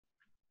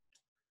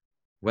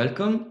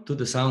Welcome to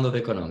The Sound of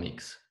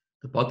Economics,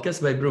 the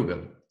podcast by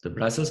Bruegel, the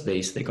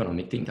Brussels-based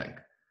economic think tank.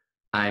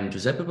 I'm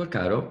Giuseppe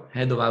Porcaro,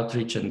 Head of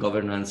Outreach and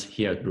Governance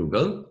here at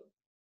Bruegel.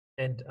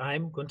 And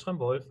I'm Guntram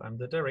Wolf, I'm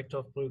the Director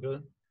of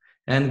Bruegel.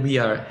 And we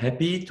are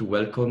happy to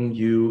welcome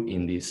you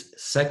in this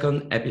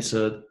second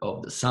episode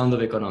of The Sound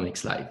of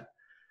Economics Live.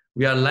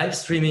 We are live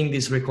streaming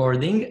this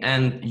recording,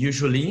 and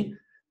usually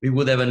we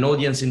would have an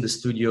audience in the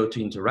studio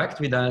to interact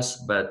with us,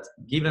 but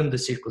given the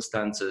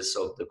circumstances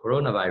of the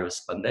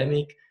coronavirus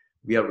pandemic,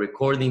 we are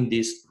recording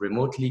this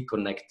remotely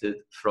connected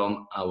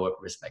from our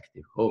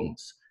respective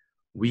homes.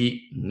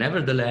 We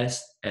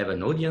nevertheless have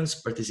an audience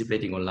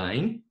participating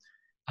online.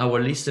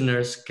 Our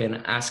listeners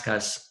can ask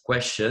us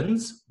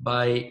questions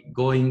by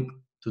going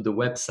to the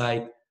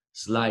website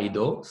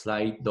slide.do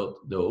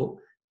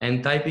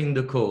and typing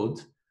the code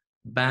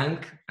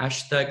 #bankCV.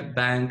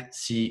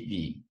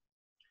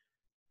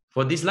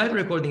 For this live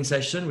recording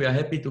session, we are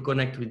happy to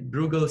connect with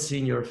Bruegel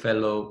Senior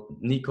Fellow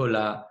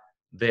Nicolas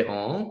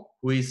Véran,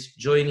 who is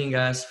joining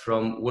us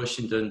from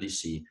Washington,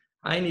 D.C.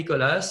 Hi,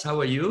 Nicolas, how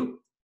are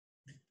you?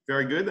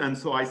 Very good. And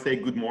so I say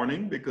good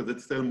morning because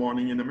it's still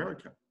morning in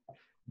America.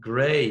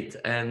 Great.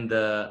 And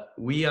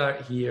we are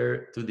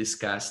here to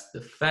discuss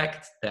the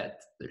fact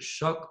that the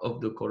shock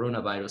of the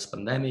coronavirus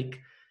pandemic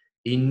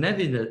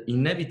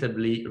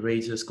inevitably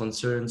raises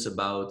concerns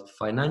about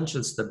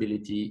financial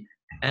stability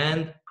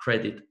and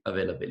credit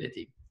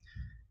availability.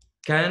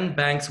 Can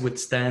banks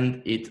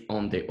withstand it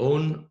on their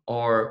own,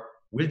 or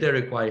will they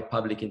require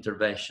public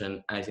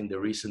intervention as in the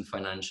recent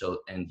financial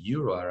and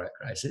euro area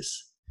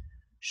crisis?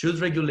 Should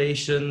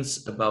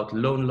regulations about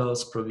loan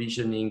loss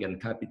provisioning and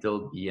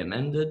capital be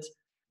amended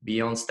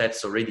beyond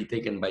steps already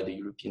taken by the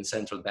European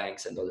central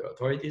banks and other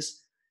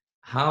authorities?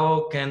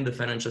 How can the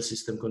financial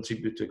system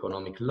contribute to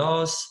economic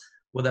loss?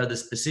 What are the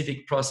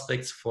specific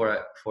prospects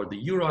for the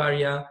euro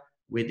area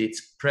with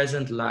its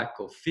present lack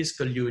of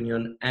fiscal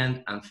union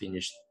and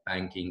unfinished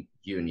banking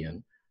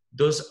union?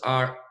 Those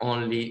are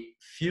only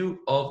few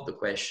of the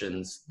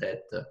questions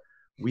that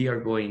we are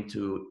going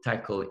to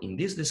tackle in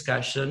this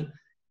discussion,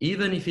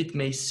 even if it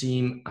may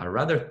seem a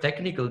rather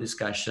technical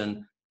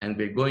discussion, and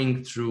we're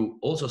going through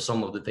also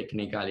some of the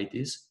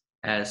technicalities.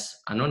 As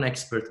a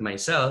non-expert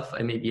myself,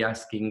 I may be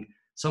asking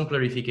some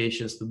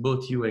clarifications to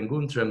both you and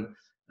Guntram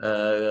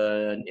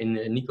and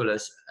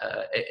Nicolas,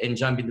 and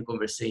jump in the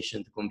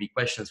conversation to be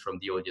questions from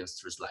the audience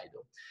through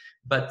Slido.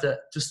 But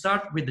to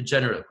start with the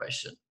general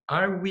question,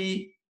 are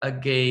we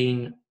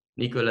again,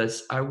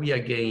 Nicolas, are we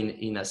again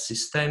in a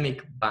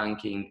systemic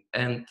banking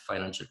and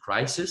financial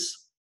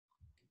crisis?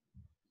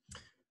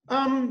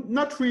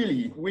 Not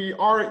really. We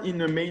are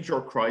in a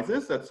major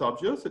crisis, that's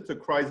obvious. It's a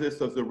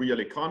crisis of the real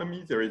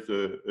economy. There is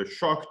a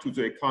shock to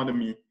the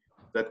economy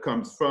that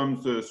comes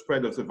from the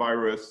spread of the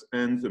virus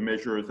and the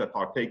measures that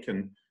are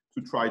taken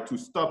to try to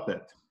stop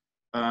it.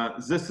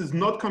 This is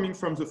not coming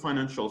from the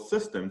financial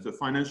system. The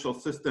financial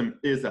system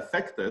is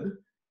affected,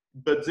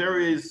 but there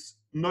is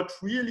not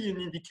really an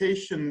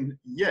indication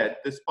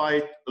yet,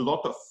 despite a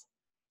lot of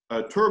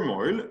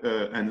turmoil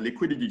and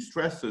liquidity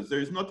stresses, there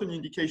is not an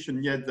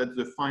indication yet that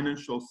the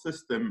financial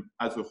system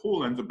as a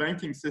whole and the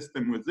banking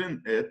system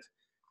within it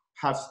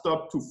have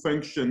stopped to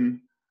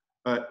function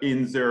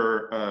in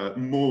their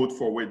mode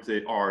for which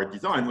they are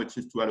designed, which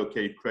is to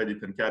allocate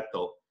credit and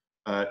capital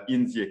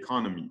in the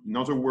economy. In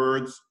other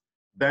words,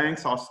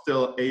 banks are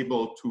still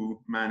able to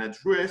manage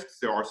risks.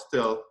 They are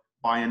still,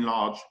 by and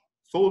large,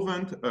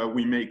 solvent.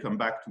 We may come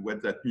back to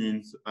what that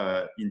means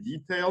in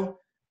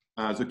detail.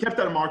 The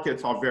capital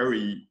markets are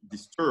very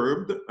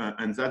disturbed,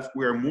 and that's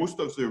where most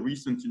of the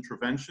recent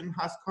intervention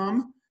has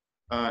come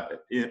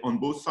on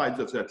both sides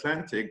of the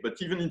Atlantic. But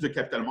even in the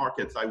capital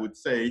markets, I would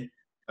say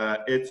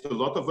it's a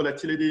lot of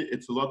volatility,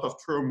 it's a lot of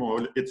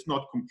turmoil, it's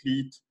not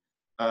complete,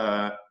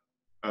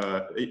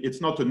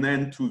 it's not an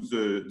end to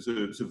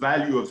the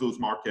value of those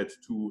markets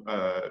to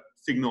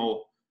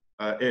signal,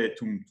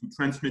 to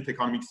transmit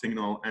economic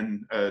signal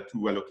and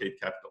to allocate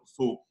capital.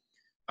 So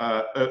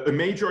a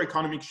major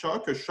economic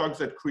shock, a shock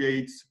that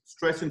creates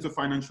stress in the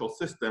financial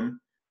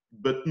system,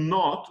 but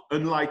not,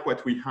 unlike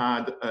what we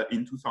had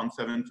in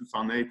 2007,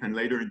 2008, and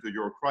later in the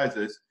euro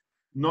crisis,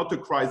 not a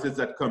crisis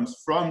that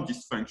comes from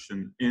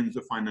dysfunction in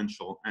the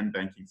financial and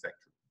banking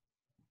sector.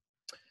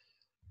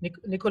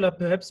 Nicola,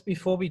 perhaps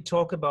before we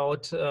talk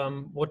about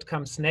what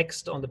comes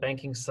next on the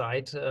banking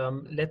side,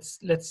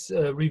 let's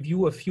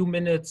review a few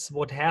minutes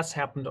what has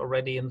happened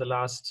already in the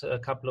last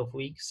couple of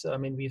weeks. I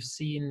mean, we've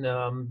seen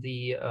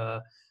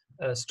the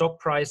stock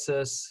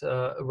prices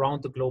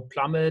around the globe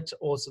plummet.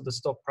 Also, the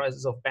stock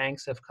prices of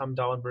banks have come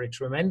down very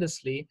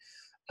tremendously.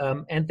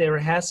 And there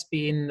has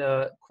been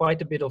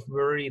quite a bit of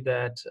worry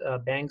that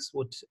banks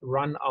would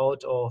run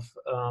out of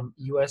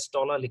US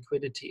dollar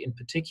liquidity in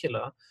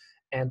particular.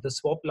 And the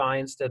swap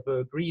lines that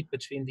were agreed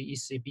between the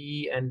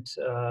ECB and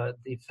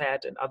the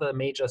Fed and other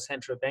major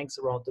central banks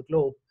around the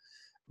globe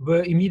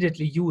were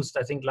immediately used.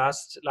 I think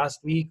last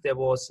week there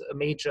was a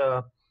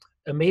major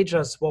a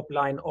major swap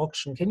line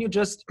auction. Can you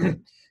just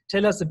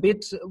tell us a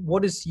bit,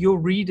 what is your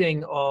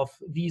reading of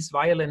these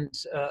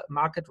violent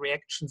market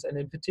reactions, and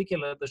in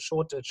particular the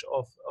shortage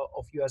of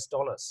US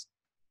dollars?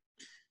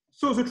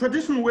 So the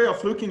traditional way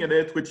of looking at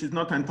it, which is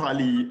not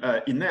entirely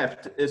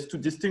inept, is to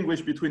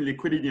distinguish between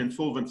liquidity and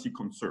solvency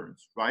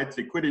concerns, right?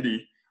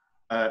 Liquidity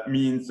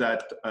means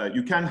that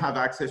you can have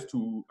access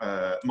to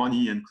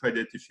money and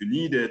credit if you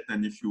need it,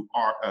 and if you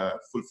are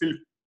fulfill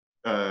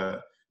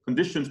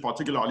conditions,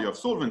 particularly of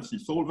solvency.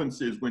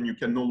 Solvency is when you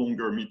can no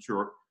longer meet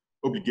your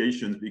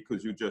obligations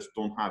because you just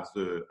don't have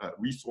the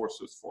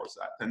resources for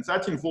that. And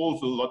that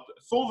involves a lot.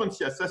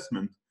 Solvency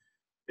assessment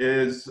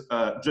is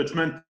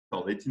judgmental.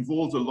 It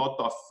involves a lot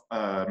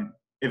of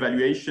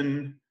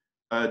evaluation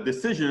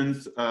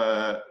decisions,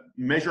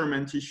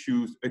 measurement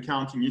issues,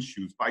 accounting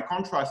issues. By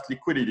contrast,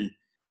 liquidity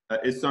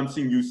is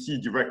something you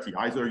see directly.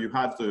 Either you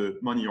have the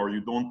money or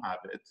you don't have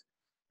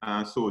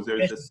it. So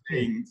there's a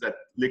saying that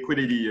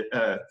liquidity,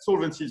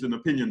 solvency is an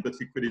opinion, but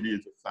liquidity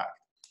is a fact.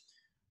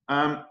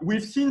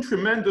 We've seen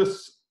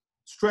tremendous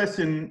stress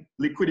in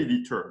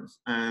liquidity terms.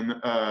 And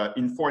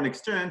in foreign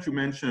exchange, you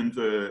mentioned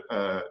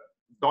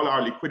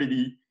dollar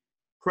liquidity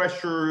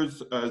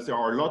pressures. There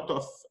are a lot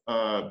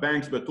of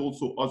banks, but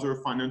also other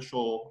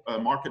financial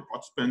market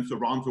participants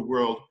around the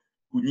world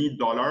who need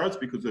dollars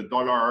because the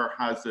dollar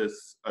has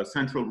this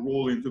central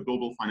role in the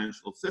global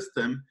financial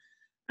system.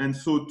 And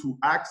so to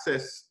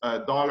access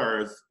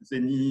dollars, they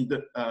need,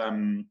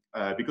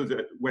 because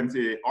when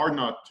they are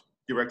not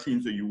directly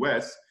in the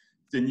US,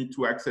 they need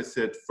to access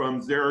it from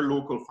their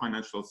local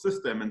financial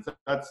system, and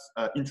that's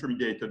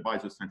intermediated by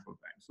the central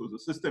bank. So the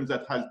system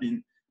that has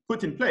been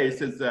put in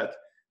place is that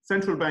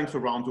central banks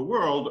around the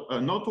world,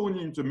 not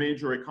only in the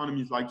major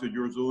economies like the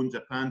Eurozone,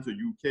 Japan, the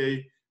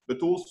UK,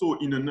 but also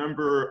in a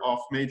number of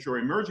major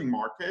emerging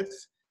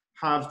markets,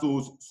 have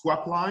those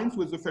swap lines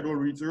with the Federal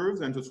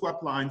Reserve, and the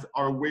swap lines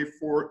are a way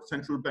for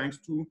central banks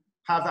to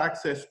have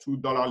access to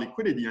dollar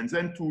liquidity and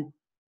then to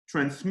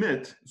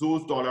transmit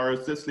those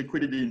dollars, this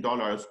liquidity in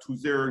dollars, to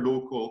their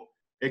local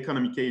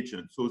economic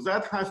agents. So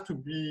that has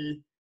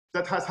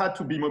had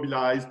to be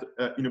mobilized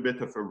in a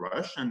bit of a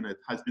rush, and it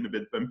has been a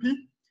bit bumpy.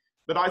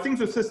 But I think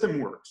the system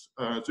works.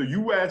 The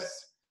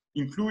US,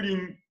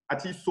 including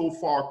at least so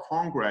far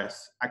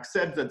Congress,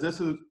 accept that this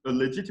is a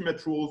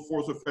legitimate role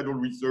for the Federal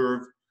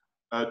Reserve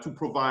to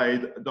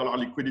provide dollar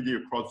liquidity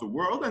across the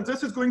world. And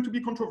this is going to be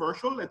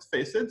controversial, let's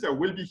face it. There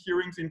will be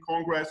hearings in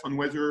Congress on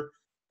whether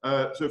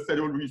the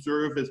Federal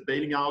Reserve is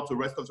bailing out the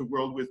rest of the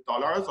world with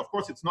dollars. Of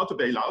course, it's not a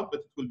bailout,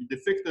 but it will be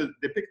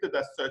depicted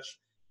as such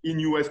in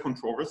US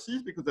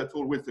controversies, because that's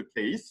always the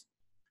case.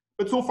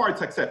 But so far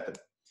it's accepted.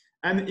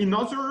 And in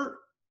other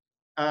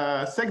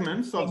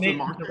segments of the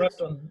market.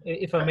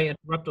 If I may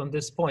interrupt on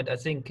this point, I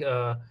think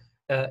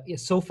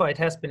so far it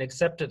has been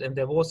accepted, and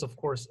there was, of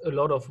course, a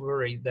lot of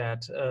worry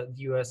that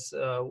the US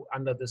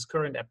under this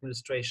current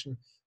administration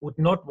would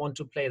not want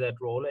to play that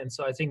role. And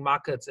so I think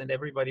markets and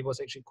everybody was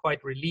actually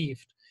quite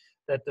relieved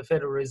that the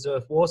Federal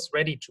Reserve was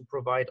ready to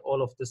provide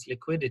all of this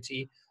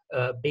liquidity,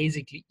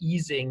 basically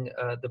easing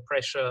the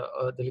pressure,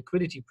 the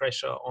liquidity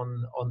pressure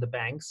on the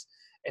banks.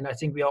 And I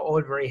think we are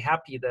all very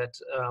happy that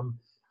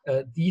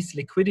these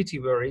liquidity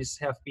worries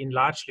have been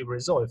largely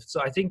resolved.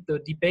 So I think the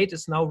debate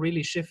is now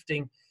really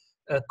shifting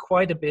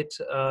quite a bit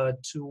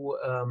to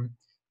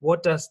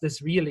what does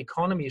this real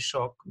economy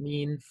shock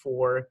mean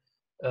for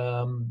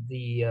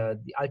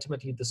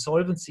ultimately the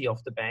solvency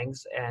of the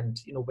banks, and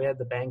where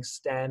the banks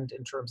stand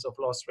in terms of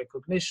loss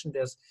recognition.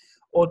 There's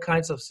all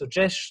kinds of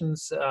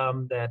suggestions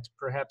that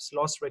perhaps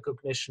loss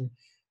recognition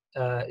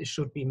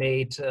should be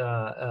made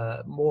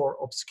more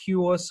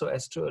obscure so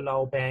as to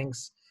allow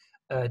banks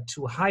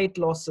to hide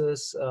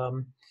losses.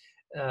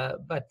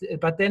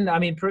 But then, I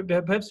mean,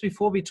 perhaps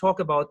before we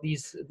talk about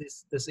this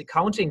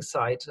accounting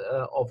side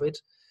of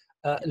it,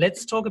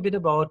 let's talk a bit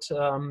about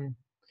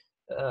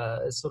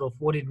sort of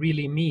what it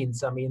really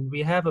means. I mean,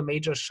 we have a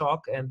major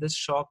shock, and this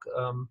shock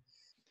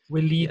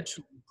will lead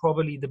to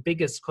probably the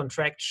biggest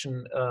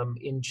contraction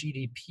in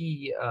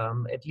GDP,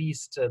 at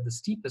least the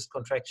steepest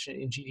contraction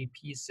in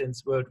GDP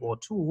since World War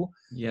II.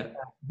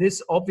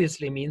 This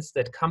obviously means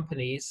that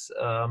companies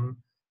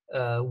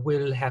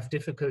will have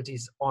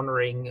difficulties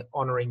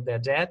honoring their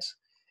debt.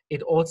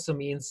 It also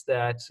means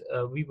that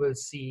we will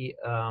see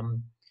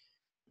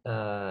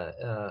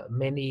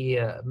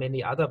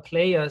many other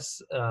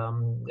players,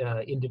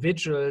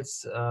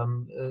 individuals,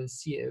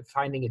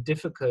 finding it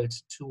difficult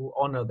to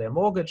honor their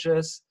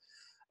mortgages.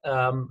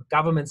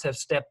 Governments have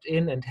stepped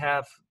in and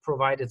have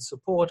provided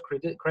support,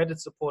 credit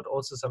support,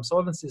 also some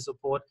solvency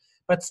support,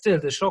 but still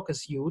the shock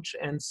is huge.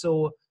 And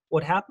so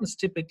what happens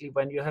typically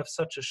when you have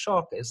such a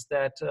shock is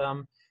that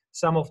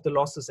some of the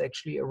losses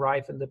actually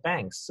arrive in the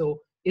banks.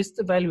 So is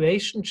the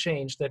valuation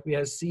change that we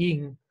are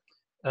seeing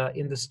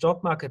in the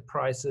stock market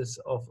prices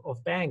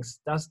of banks,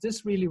 does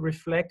this really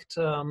reflect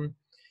the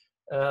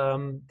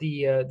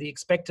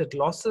expected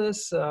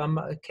losses?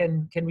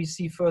 Can we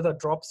see further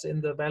drops in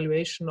the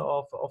valuation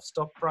of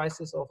stock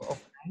prices of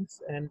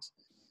banks? And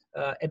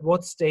At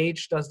what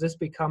stage does this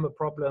become a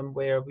problem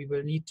where we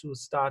will need to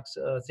start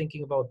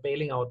thinking about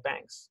bailing out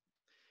banks?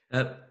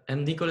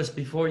 And Nicholas,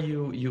 before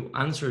you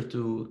answer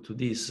to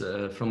this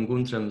from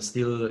Guntram,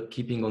 still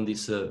keeping on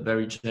this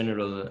very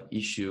general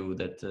issue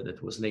that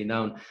was laid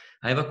down,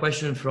 I have a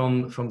question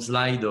from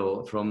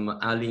Slido, from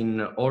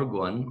Aline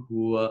Orguan,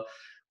 who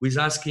is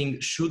asking,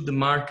 should the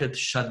market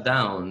shut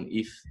down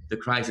if the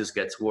crisis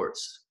gets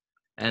worse?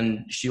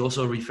 And she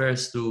also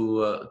refers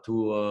to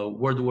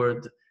World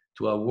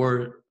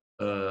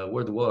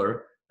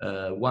War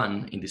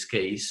One in this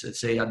case. Let's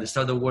say at the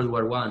start of World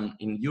War One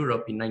in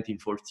Europe in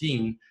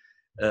 1914.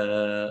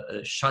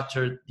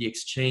 Shuttered the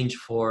exchange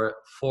for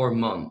 4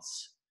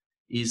 months.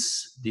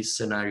 Is this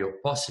scenario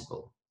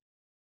possible?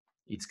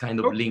 It's kind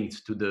of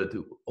linked to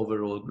the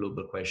overall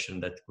global question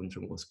that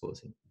Guntram was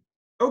posing.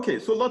 Okay,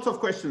 so lots of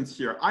questions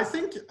here. I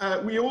think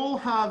we all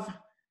have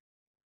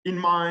in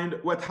mind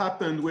what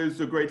happened with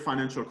the great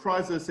financial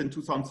crisis in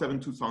 2007,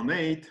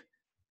 2008,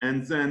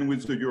 and then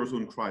with the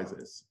Eurozone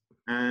crisis.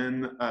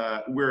 And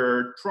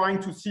we're trying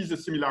to see the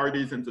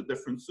similarities and the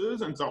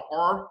differences, and there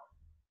are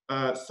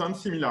some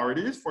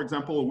similarities. For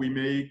example, we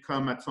may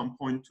come at some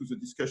point to the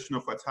discussion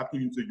of what's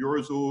happening in the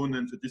Eurozone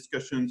and the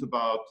discussions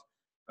about,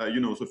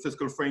 the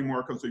fiscal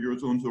framework of the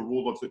Eurozone, the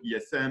role of the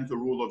ESM, the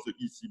role of the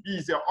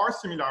ECB. There are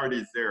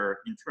similarities there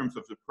in terms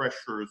of the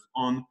pressures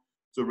on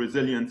the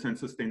resilience and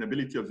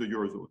sustainability of the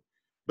Eurozone.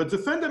 But the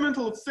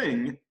fundamental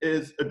thing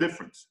is a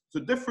difference.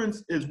 The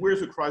difference is where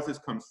the crisis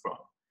comes from.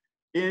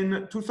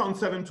 In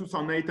 2007,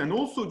 2008, and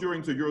also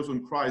during the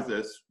Eurozone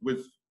crisis,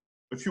 with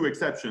a few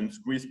exceptions,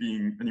 Greece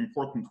being an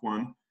important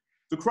one,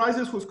 the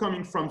crisis was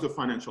coming from the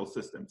financial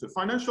system. The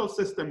financial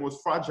system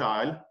was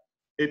fragile.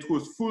 It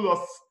was full of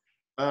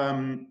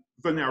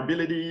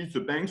vulnerabilities.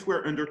 The banks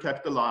were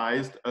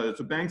undercapitalized.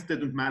 The banks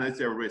didn't manage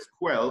their risk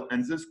well,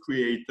 and this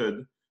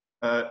created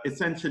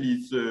essentially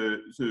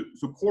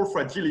the core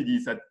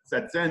fragilities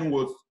that then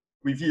was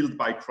revealed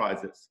by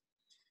crisis.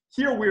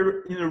 Here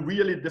we're in a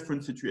really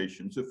different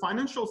situation. The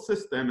financial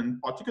system,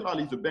 and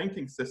particularly the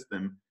banking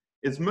system,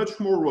 is much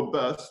more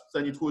robust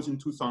than it was in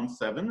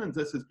 2007, and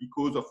this is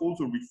because of all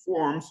the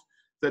reforms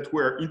that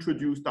were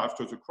introduced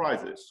after the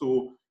crisis.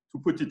 So to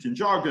put it in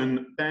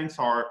jargon, banks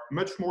are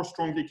much more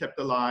strongly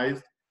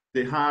capitalized.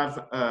 They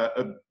have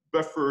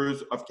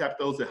buffers of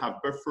capital, they have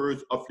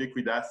buffers of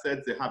liquid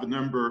assets, they have a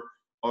number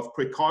of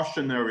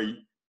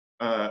precautionary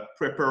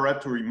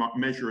preparatory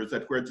measures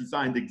that were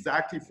designed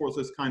exactly for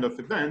this kind of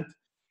event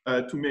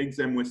to make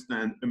them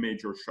withstand a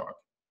major shock.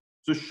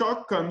 The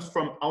shock comes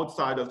from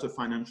outside of the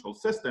financial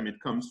system. It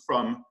comes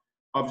from,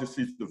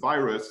 obviously, the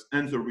virus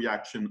and the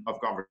reaction of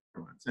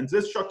governments. And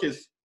this shock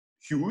is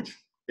huge.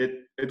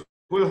 It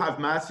will have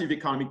massive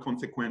economic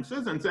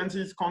consequences. And then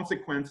these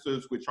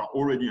consequences, which are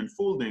already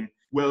unfolding,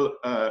 will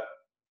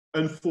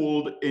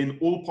unfold in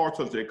all parts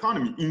of the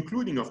economy,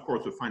 including, of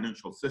course, the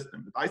financial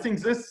system. But I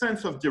think this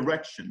sense of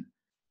direction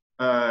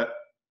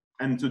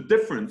and the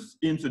difference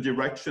in the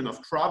direction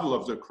of travel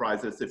of the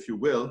crisis, if you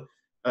will,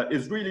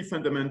 is really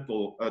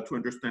fundamental to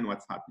understand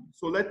what's happening.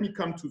 So let me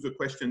come to the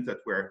questions that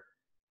were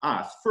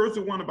asked. First,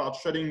 the one about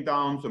shutting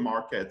down the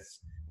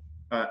markets.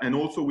 And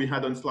also we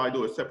had on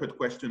Slido a separate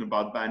question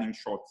about banning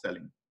short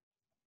selling.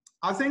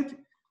 I think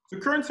the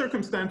current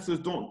circumstances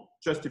don't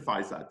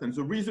justify that. And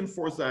the reason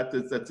for that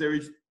is that there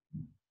is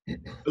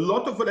a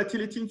lot of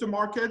volatility in the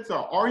markets. There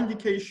are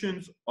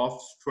indications of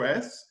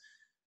stress.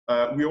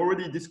 We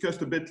already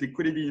discussed a bit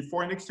liquidity in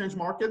foreign exchange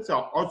markets. There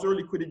are other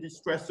liquidity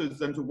stresses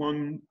than the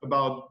one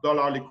about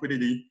dollar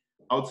liquidity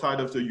outside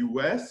of the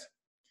US.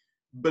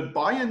 But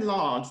by and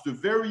large, the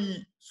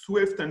very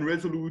swift and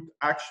resolute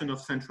action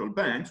of central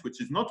banks, which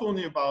is not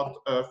only about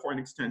foreign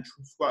exchange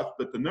swaps,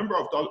 but a number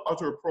of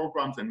other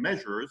programs and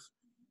measures,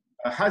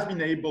 has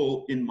been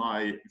able, in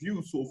my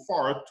view so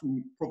far,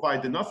 to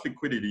provide enough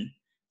liquidity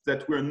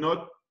that we're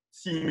not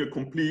seeing a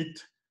complete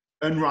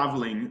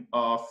unraveling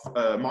of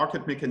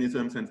market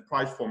mechanisms and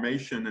price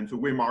formation and the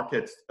way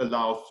markets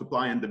allow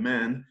supply and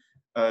demand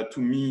to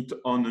meet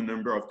on a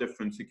number of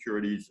different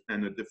securities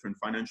and a different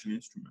financial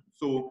instruments.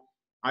 So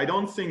I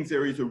don't think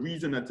there is a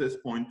reason at this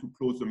point to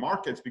close the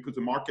markets, because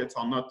the markets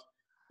are not,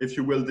 if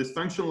you will,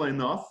 dysfunctional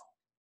enough.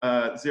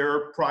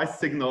 Their price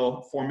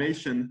signal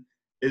formation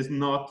is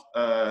not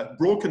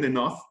broken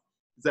enough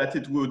that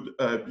it would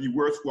be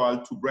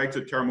worthwhile to break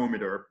the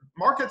thermometer.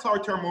 Markets are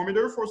a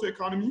thermometer for the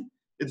economy.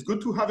 It's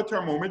good to have a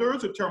thermometer.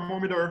 The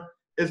thermometer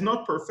is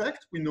not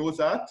perfect, we know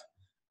that,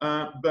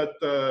 but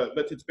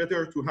it's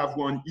better to have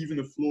one, even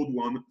a flawed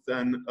one,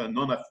 than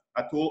none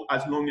at all,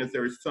 as long as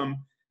there is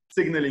some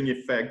signaling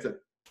effect that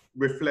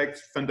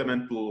reflects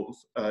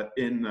fundamentals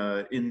in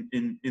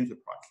the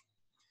price.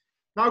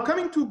 Now,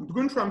 coming to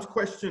Guntram's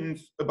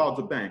questions about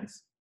the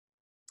banks,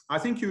 I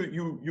think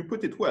you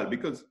put it well,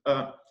 because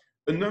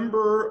a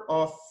number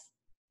of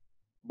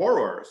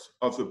borrowers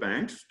of the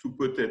banks, to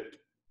put it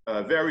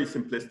very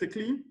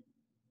simplistically,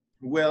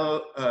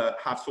 will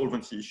have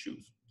solvency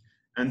issues.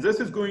 And this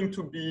is going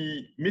to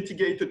be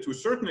mitigated to a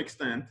certain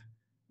extent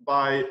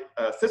by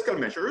fiscal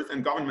measures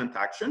and government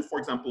action, for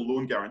example,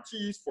 loan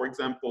guarantees, for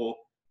example,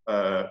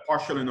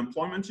 partial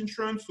unemployment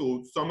insurance.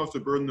 So some of the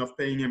burden of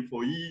paying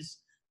employees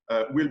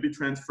will be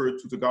transferred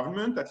to the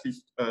government, at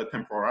least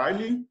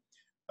temporarily.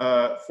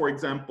 For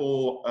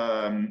example,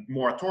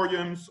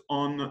 moratoriums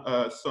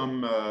on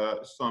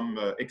some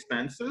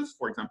expenses,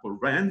 for example,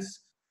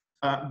 rents.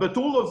 But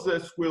all of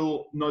this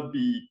will not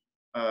be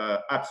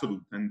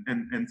absolute,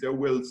 and there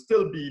will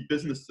still be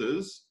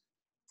businesses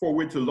for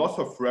which the loss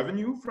of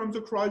revenue from the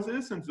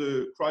crisis and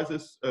the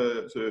crisis,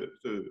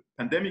 the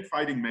pandemic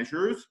fighting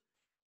measures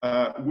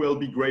will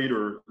be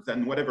greater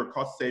than whatever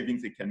cost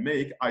savings they can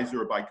make,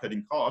 either by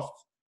cutting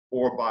costs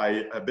or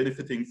by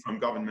benefiting from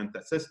government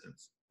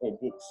assistance or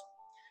books.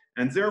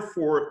 And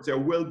therefore, there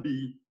will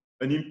be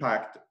an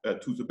impact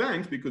to the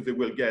banks because they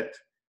will get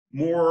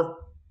more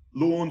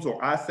loans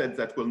or assets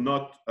that will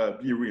not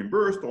be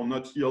reimbursed or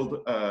not yield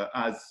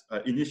as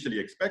initially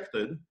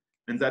expected,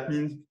 and that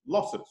means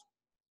losses.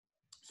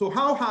 So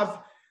how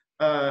have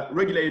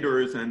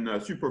regulators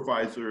and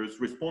supervisors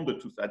responded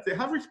to that? They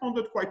have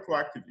responded quite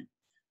proactively.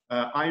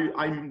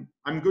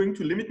 I'm going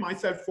to limit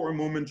myself for a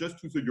moment just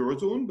to the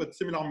Eurozone, but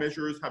similar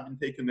measures have been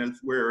taken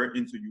elsewhere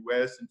in the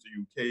US, in the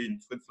UK, in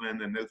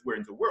Switzerland, and elsewhere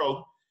in the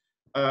world.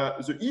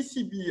 The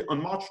ECB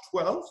on March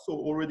 12th, so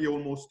already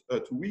almost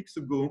 2 weeks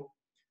ago,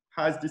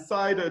 has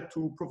decided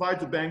to provide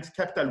the banks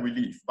capital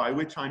relief, by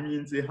which I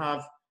mean they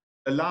have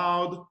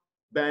allowed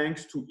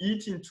banks to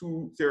eat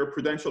into their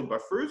prudential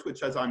buffers,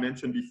 which, as I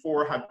mentioned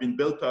before, have been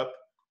built up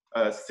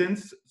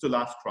since the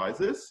last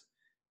crisis.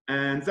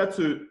 And that's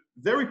a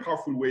very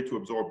powerful way to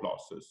absorb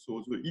losses.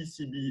 So the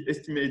ECB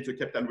estimates the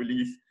capital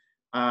relief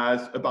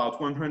as about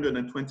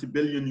 120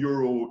 billion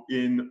euro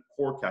in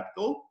core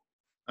capital.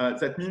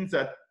 That means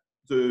that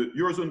the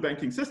Eurozone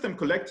banking system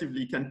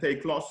collectively can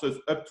take losses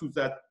up to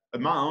that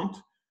amount,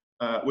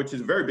 which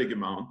is a very big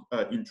amount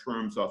in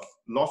terms of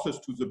losses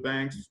to the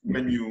banks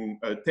when you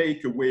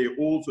take away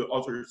all the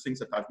other things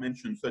that I've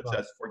mentioned, such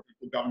as, for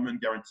example,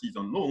 government guarantees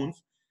on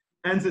loans,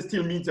 and they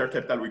still meet their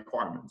capital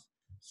requirements.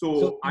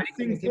 So I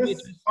think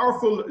this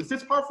powerful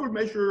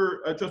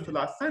measure, just the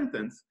last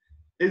sentence,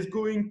 is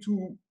going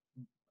to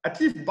at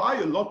least buy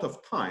a lot of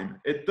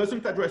time. It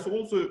doesn't address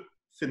all the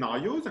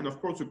scenarios, and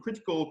of course the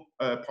critical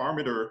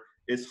parameter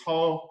is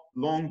how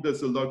long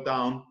does the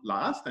lockdown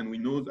last, and we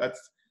know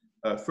that's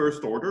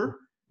first order.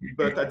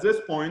 But at this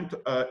point,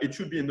 it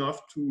should be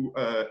enough to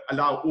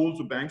allow all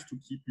the banks to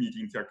keep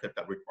meeting their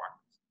capital requirements.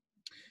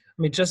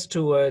 I mean,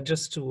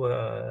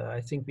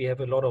 I think we have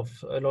a lot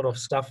of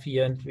stuff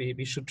here, and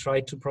we should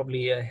try to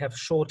probably have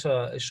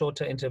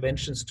shorter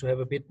interventions to have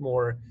a bit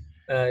more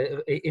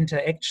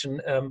interaction.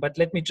 But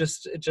let me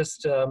just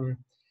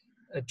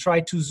try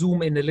to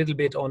zoom in a little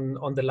bit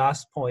on the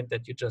last point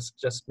that you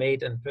just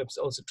made, and perhaps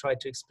also try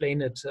to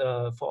explain it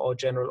for our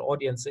general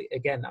audience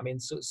again. I mean,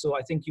 so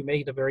I think you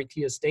made a very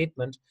clear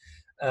statement.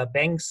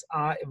 Banks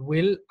are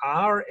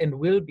and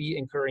will be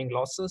incurring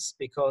losses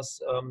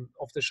because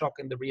of the shock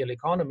in the real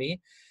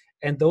economy.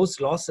 And those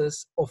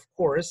losses, of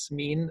course,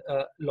 mean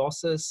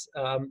losses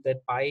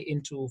that buy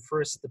into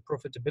first the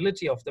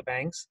profitability of the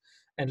banks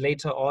and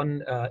later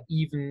on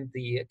even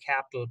the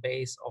capital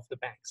base of the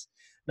banks.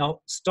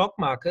 Now, stock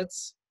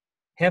markets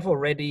have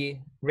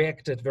already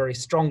reacted very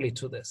strongly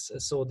to this.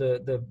 So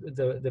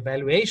the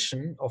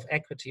valuation of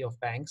equity of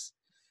banks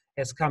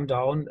has come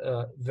down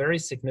very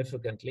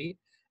significantly.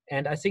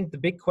 And I think the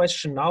big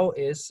question now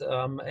is,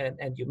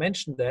 and you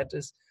mentioned that,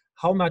 is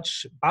how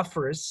much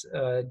buffers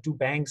do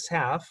banks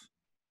have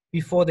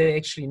before they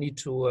actually need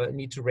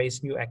to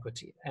raise new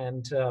equity?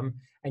 And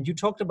you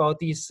talked about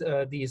these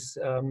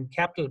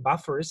capital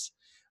buffers,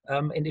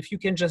 and if you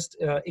can just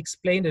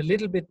explain a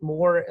little bit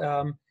more,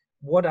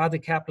 what are the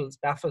capital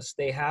buffers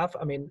they have?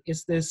 I mean,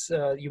 is this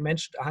you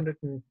mentioned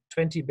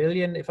 120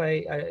 billion, if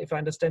I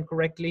understand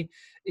correctly?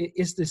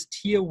 Is this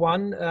tier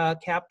one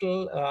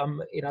capital?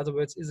 In other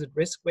words, is it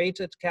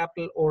risk-weighted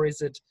capital or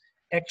is it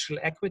actual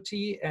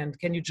equity? And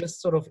can you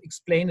just sort of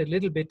explain a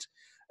little bit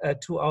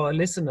to our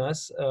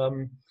listeners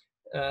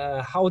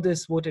how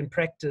this would in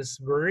practice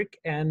work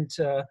and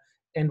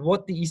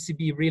what the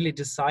ECB really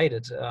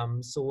decided?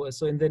 So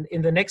in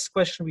the next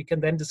question we can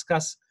then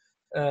discuss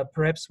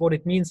perhaps what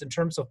it means in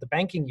terms of the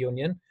banking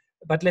union.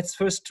 But let's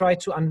first try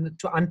to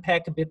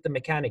unpack a bit the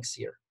mechanics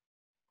here.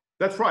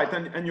 That's right,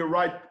 and you're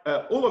right.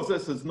 All of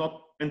this is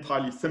not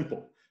entirely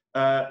simple.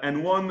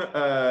 And one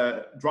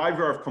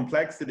driver of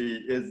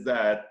complexity is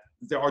that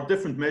there are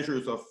different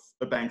measures of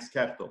a bank's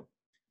capital.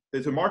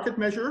 There's a market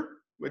measure,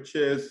 which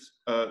is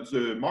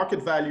the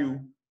market value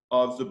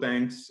of the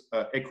bank's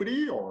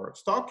equity or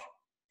stock.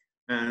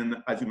 And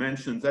as you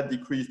mentioned, that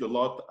decreased a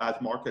lot as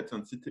markets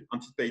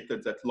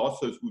anticipated that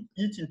losses would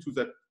eat into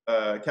that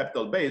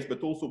capital base,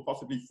 but also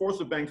possibly force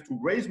the banks to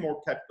raise more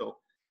capital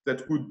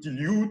that would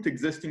dilute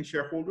existing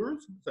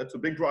shareholders. That's a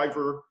big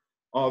driver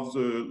of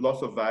the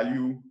loss of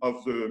value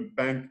of the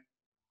bank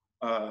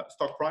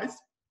stock price.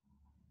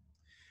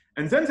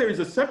 And then there is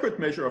a separate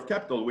measure of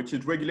capital, which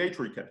is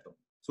regulatory capital.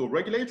 So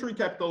regulatory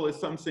capital is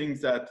something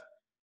that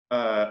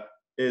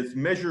is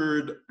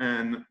measured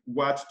and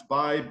watched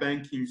by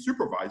banking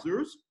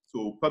supervisors.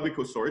 So public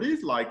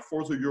authorities, like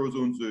for the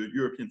Eurozone, the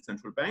European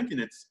Central Bank, in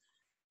its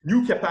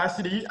new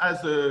capacity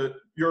as a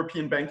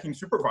European banking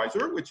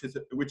supervisor, which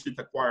it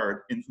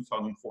acquired in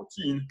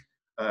 2014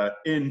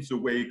 in the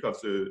wake of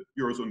the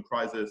Eurozone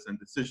crisis and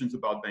decisions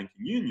about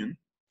banking union.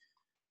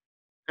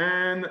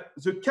 And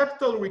the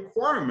capital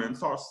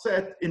requirements are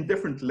set in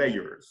different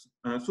layers.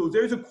 So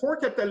there's a core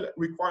capital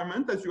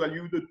requirement, as you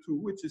alluded to,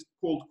 which is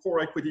called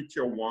Core Equity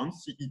Tier 1,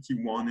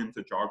 CET1 in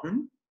the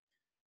jargon.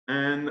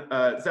 And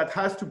that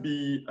has to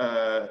be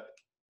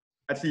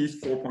at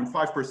least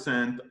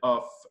 4.5%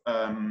 of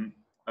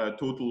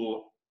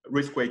total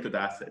risk-weighted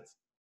assets.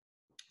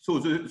 So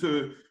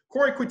the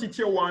Core Equity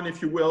Tier 1,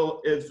 if you will,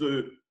 is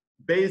the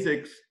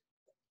basic,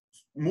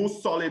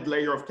 most solid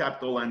layer of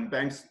capital, and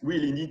banks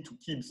really need to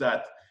keep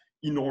that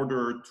in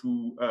order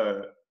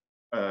to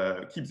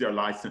keep their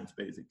license,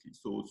 basically.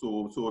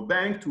 So a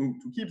bank, to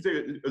keep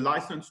their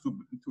license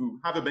to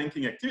have a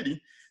banking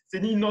activity, they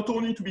need not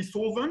only to be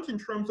solvent in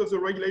terms of the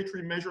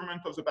regulatory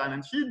measurement of the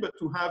balance sheet, but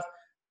to have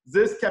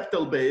this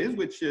capital base,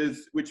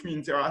 which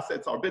means their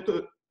assets are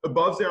better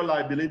above their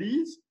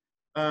liabilities,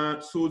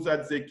 so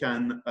that they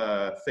can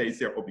face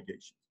their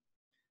obligations.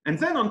 And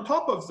then on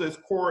top of this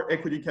core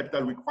equity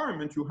capital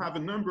requirement, you have a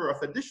number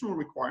of additional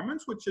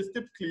requirements, which is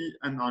typically,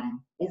 and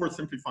I'm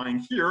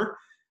oversimplifying here,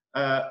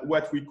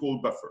 what we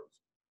call buffers.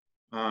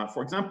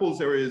 For example,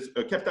 there is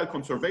a capital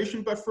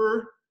conservation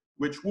buffer,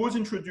 which was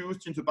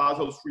introduced in the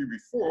Basel III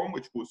reform,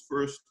 which was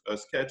first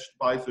sketched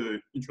by the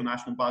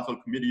International Basel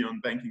Committee on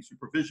Banking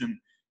Supervision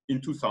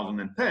in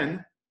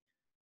 2010.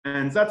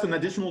 And that's an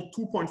additional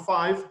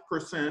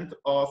 2.5%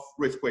 of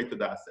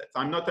risk-weighted assets.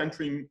 I'm not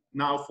entering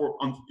now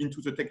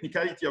into the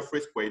technicality of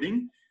risk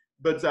weighting,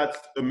 but that's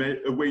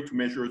a way to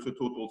measure the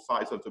total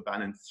size of the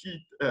balance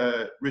sheet,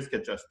 risk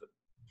adjusted.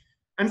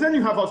 And then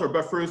you have other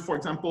buffers. For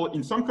example,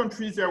 in some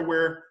countries, there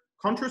were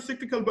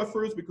counter-cyclical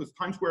buffers because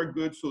times were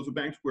good, so the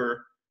banks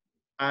were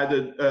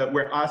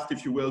asked,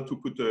 if you will, to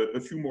put a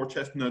few more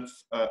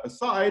chestnuts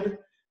aside.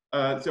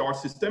 There are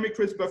systemic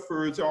risk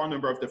buffers, there are a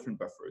number of different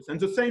buffers. And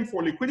the same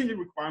for liquidity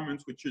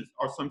requirements, which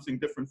are something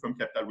different from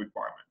capital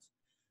requirements.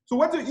 So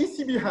what the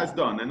ECB has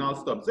done, and I'll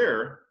stop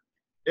there,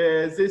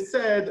 is they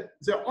said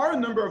there are a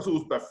number of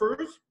those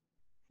buffers,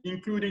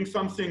 including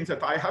some things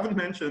that I haven't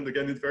mentioned,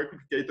 again, it's very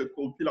complicated,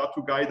 called Pillar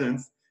 2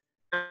 guidance,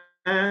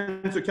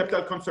 and the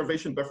capital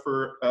conservation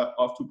buffer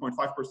of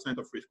 2.5%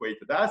 of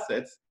risk-weighted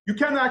assets. You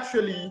can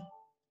actually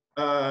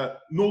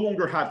no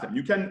longer have them.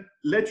 You can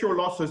let your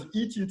losses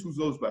eat into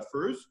those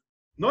buffers,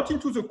 not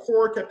into the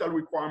core capital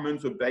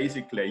requirements, the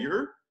basic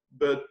layer,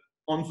 but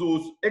on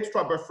those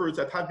extra buffers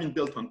that have been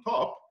built on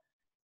top.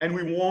 And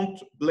we won't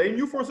blame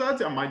you for that.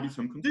 There might be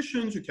some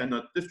conditions. You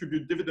cannot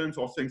distribute dividends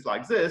or things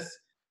like this,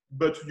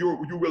 but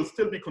you will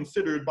still be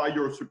considered by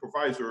your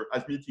supervisor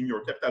as meeting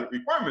your capital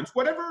requirements,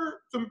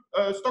 whatever the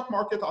stock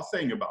market are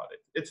saying about it.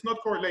 It's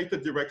not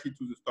correlated directly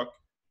to the stock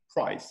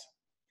price.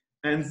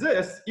 And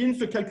this, in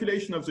the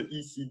calculation of the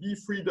ECB,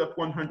 freed up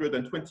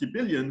 120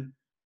 billion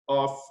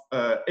of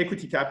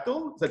equity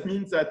capital. That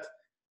means that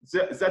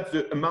that's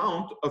the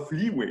amount of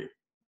leeway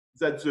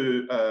that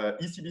the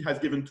ECB has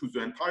given to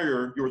the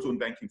entire Eurozone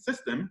banking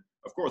system.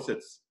 Of course,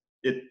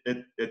 it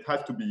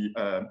has to be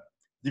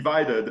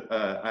divided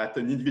at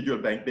an individual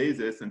bank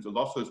basis, and the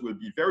losses will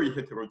be very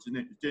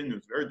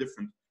heterogeneous, very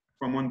different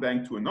from one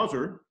bank to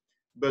another,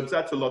 but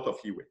that's a lot of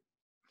leeway.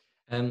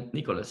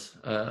 Nicholas,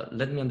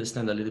 let me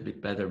understand a little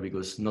bit better,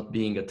 because not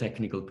being a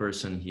technical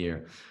person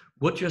here,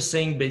 what you're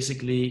saying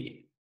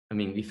basically, I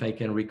mean, if I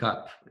can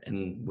recap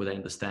and would I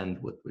understand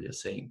what you're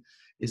saying,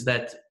 is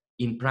that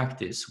in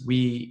practice,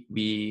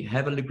 we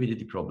have a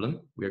liquidity problem.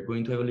 We are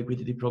going to have a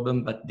liquidity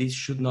problem, but this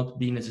should not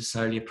be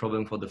necessarily a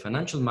problem for the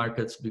financial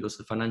markets, because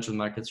the financial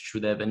markets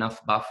should have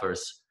enough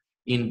buffers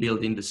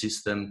inbuilt in the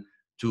system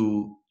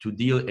to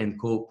deal and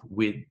cope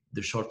with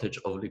the shortage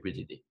of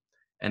liquidity.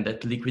 And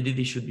that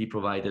liquidity should be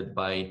provided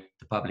by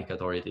the public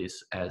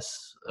authorities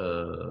as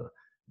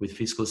with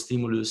fiscal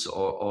stimulus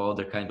or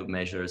other kind of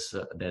measures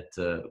that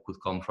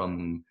could come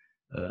from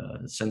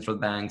central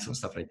banks and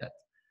stuff like that.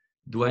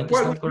 Do I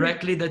understand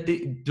correctly?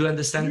 Do I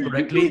understand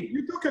correctly?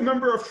 You took a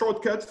number of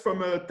shortcuts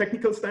from a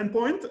technical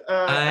standpoint.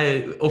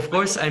 Of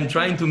course, I'm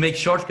trying to make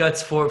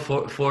shortcuts for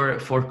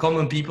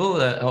common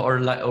people, or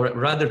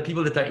rather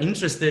people that are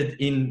interested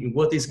in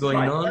what is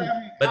going on,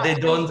 but they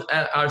don't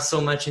are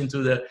so much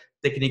into the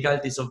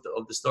technicalities of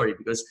the story.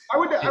 Because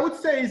I would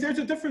say there's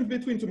a difference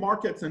between the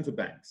markets and the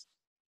banks.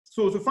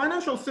 So the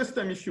financial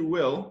system, if you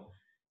will,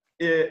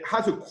 it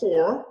has a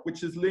core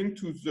which is linked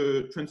to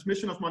the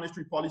transmission of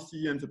monetary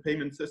policy and the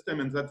payment system,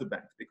 and that's the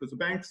banks, because the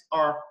banks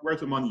are where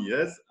the money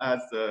is, as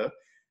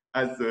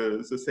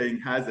the saying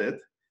has it,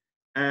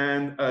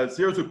 and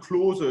they're the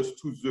closest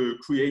to the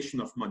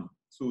creation of money.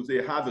 So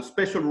they have a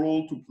special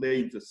role to play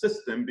in the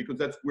system, because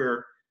that's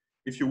where,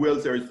 if you will,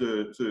 there is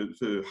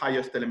the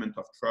highest element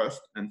of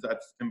trust, and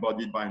that's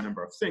embodied by a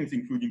number of things,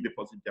 including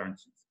deposit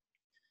guarantees.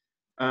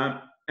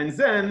 And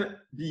then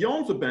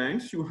beyond the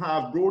banks, you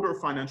have broader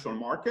financial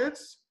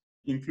markets,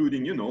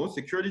 including, you know,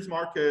 securities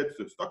markets,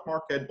 the stock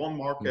market, bond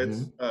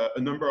markets, a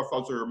number of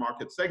other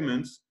market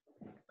segments,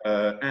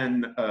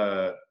 and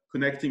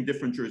connecting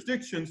different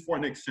jurisdictions,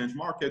 foreign exchange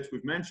markets,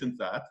 we've mentioned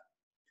that.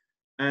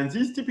 And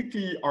these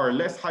typically are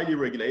less highly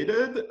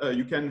regulated.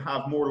 You can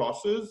have more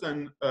losses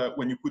than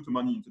when you put the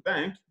money in the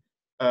bank,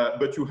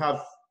 but you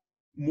have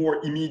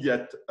more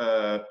immediate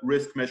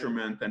risk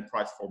measurement and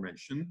price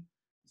formation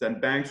than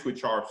banks,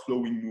 which are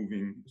slower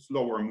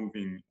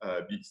moving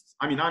beasts.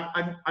 I mean,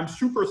 I'm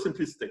super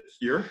simplistic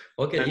here.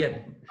 Okay, yeah.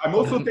 I'm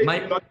also taking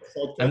a lot of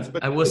shortcuts.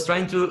 But I was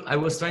trying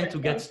to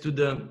get to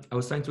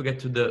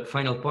the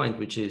final point,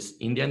 which is,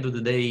 in the end of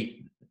the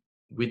day,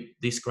 with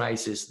this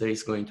crisis, there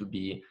is going to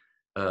be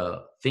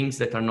things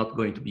that are not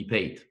going to be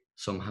paid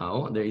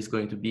somehow. There is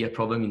going to be a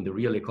problem in the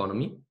real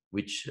economy,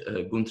 which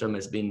Guntram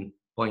has been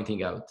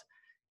pointing out.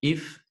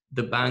 If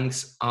the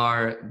banks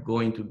are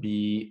going to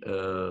be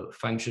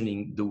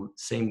functioning the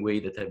same way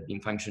that have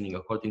been functioning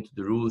according to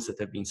the rules that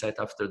have been set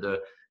after the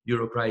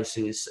Euro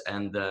crisis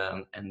and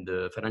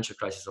the financial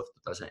crisis of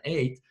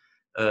 2008,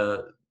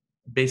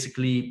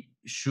 basically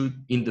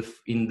should in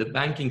the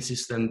banking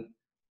system,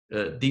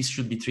 this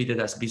should be treated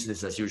as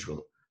business as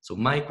usual. So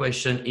my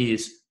question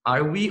is,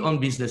 are we on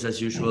business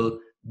as usual?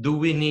 Do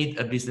we need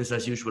a business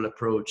as usual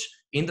approach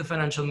in the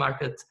financial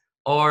market?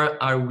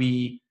 Or are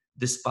we,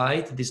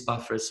 despite these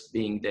buffers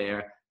being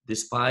there,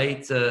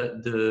 despite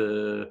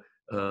the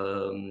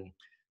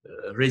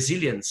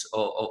resilience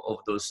of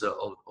those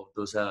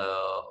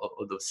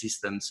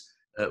systems,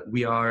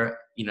 we are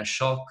in a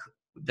shock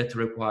that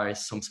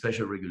requires some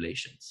special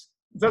regulations?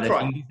 That's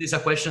right. I think this is a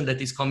question that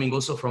is coming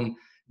also from,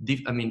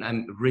 I mean,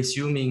 I'm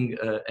resuming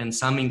and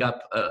summing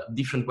up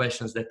different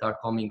questions that are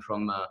coming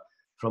from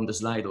the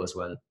Slido as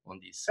well on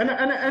this.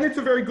 And it's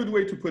a very good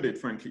way to put it,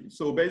 frankly.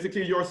 So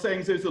basically, you're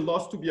saying there's a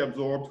loss to be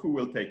absorbed, who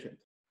will take it?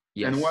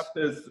 Yes. And what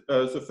is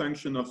the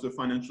function of the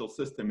financial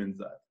system in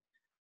that?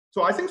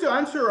 So I think the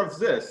answer of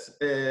this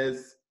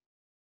is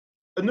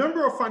a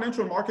number of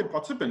financial market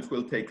participants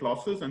will take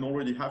losses and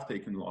already have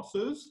taken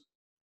losses.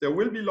 There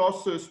will be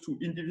losses to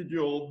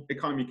individual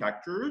economic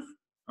actors,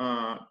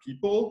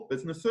 people,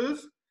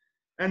 businesses,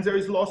 and there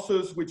is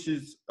losses which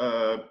is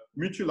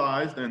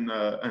mutualized and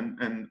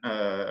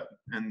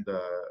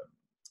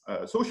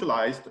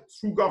socialized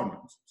through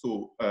governments.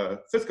 So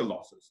fiscal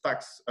losses,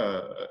 tax,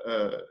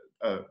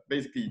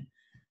 basically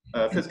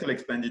fiscal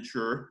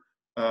expenditure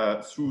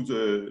through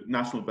the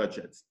national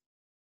budgets.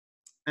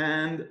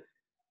 And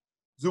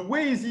the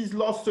way these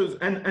losses,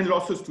 and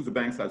losses to the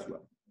banks as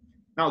well.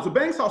 Now, the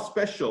banks are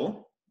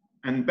special,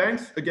 and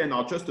banks, again,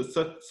 are just a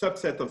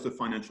subset of the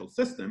financial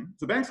system.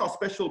 The banks are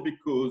special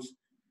because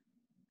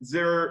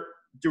they're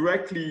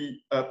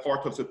directly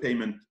part of the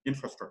payment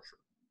infrastructure.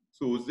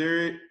 So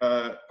they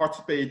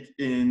participate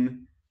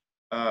in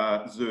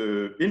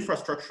the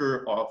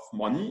infrastructure of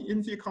money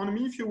in the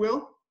economy, if you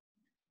will.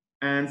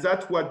 And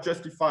that's what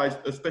justifies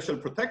a special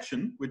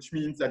protection, which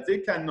means that they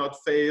cannot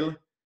fail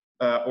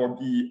or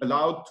be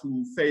allowed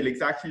to fail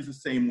exactly the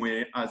same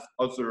way as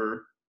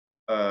other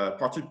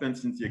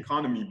participants in the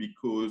economy,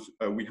 because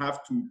we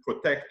have to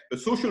protect a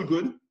social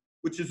good,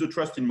 which is the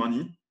trust in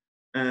money,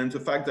 and the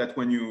fact that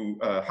when you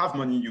have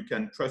money, you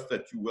can trust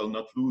that you will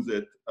not lose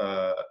it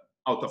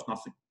out of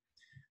nothing.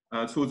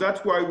 So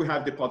that's why we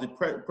have deposit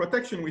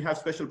protection. We have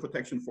special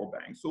protection for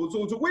banks. So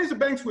the way the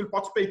banks will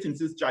participate in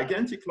this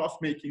gigantic loss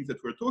making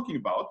that we're talking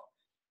about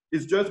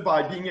is just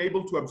by being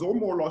able to absorb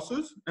more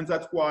losses. And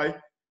that's why,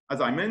 as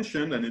I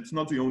mentioned, and it's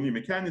not the only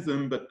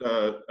mechanism, but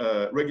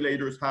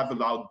regulators have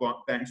allowed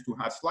banks to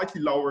have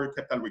slightly lower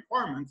capital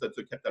requirements. That's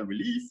the capital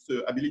relief,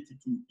 the ability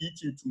to eat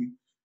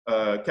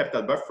into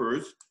capital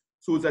buffers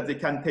so that they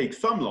can take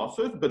some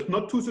losses, but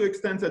not to the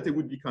extent that they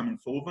would become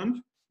insolvent,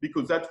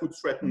 because that would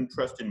threaten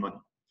trust in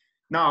money.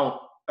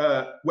 Now,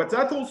 what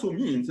that also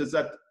means is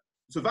that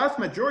the vast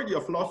majority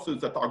of losses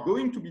that are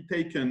going to be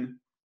taken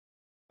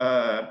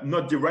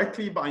not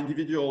directly by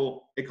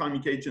individual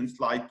economic agents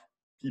like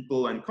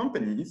people and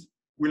companies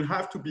will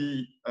have to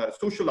be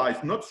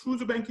socialized not through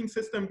the banking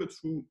system, but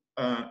through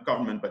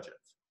government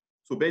budgets.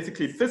 So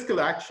basically, fiscal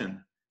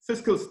action,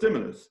 fiscal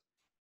stimulus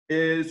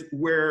is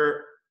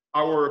where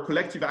our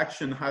collective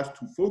action has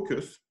to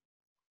focus,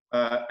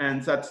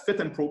 and that's fit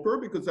and proper,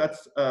 because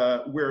that's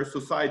where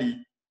society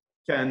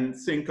can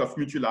think of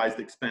mutualized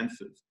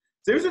expenses.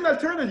 There's an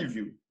alternative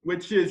view,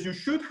 which is you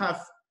should have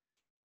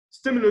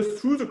stimulus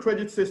through the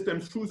credit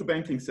system, through the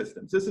banking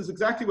system. This is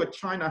exactly what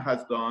China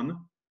has done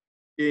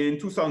in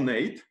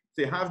 2008.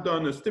 They have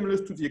done a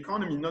stimulus to the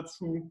economy, not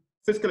through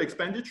fiscal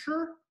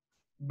expenditure,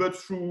 but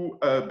through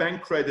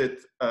bank credit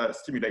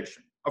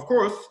stimulation. Of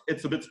course,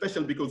 it's a bit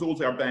special because all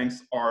their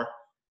banks are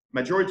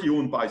majority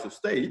owned by the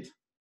state,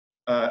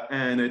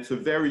 and it's a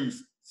very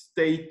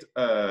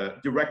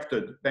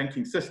state-directed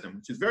banking system,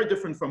 which is very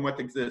different from what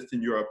exists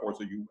in Europe or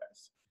the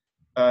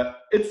US.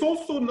 It's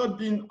also not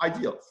been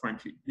ideal,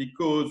 frankly,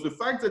 because the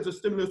fact that the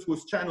stimulus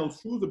was channeled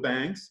through the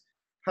banks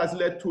has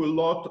led to a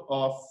lot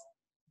of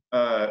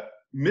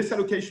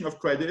misallocation of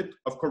credit,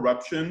 of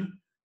corruption,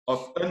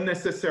 of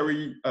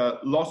unnecessary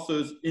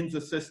losses in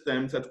the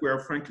systems that were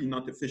frankly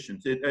not efficient.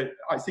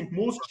 I think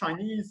most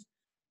Chinese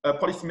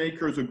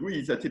policymakers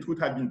agree that it would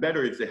have been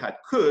better if they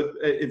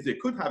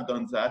could have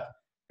done that,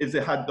 if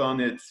they had done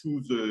it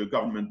through the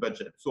government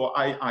budget. So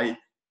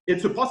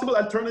it's a possible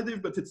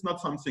alternative, but it's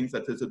not something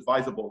that is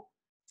advisable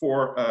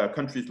for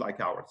countries like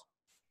ours.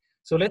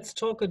 So let's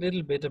talk a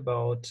little bit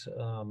about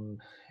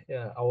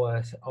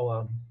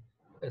our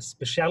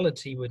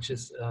speciality, which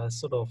is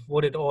sort of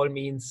what it all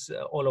means,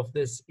 all of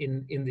this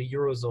in the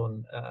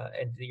Eurozone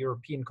and the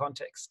European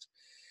context.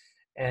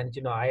 And,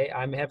 you know,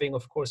 I'm having,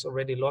 of course,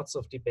 already lots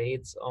of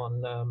debates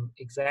on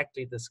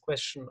exactly this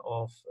question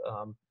of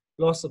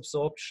loss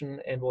absorption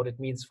and what it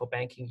means for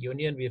banking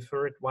union. We've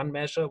heard one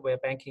measure where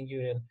banking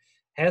union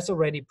has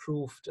already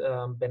proved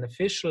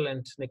beneficial,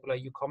 and Nicola,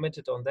 you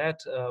commented on that,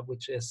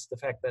 which is the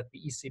fact that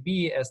the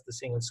ECB, as the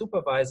single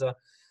supervisor,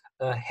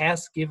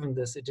 has given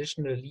this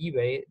additional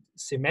leeway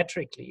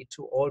symmetrically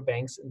to all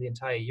banks in the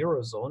entire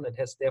Eurozone, and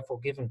has therefore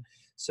given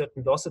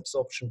certain loss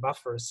absorption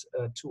buffers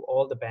to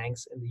all the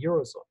banks in the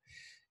Eurozone.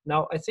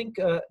 Now, I think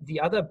the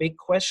other big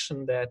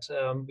question that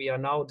we are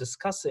now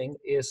discussing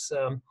is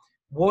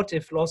what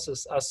if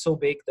losses are so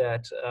big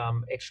that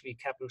actually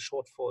capital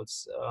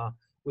shortfalls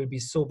will be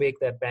so big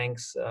that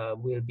banks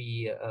will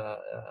be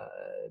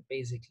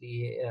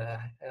basically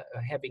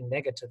having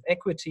negative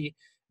equity,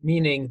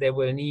 meaning they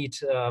will need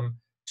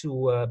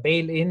to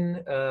bail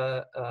in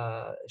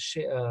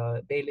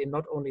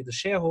not only the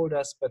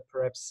shareholders, but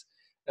perhaps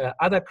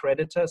other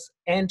creditors,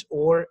 and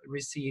or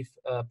receive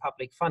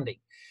public funding.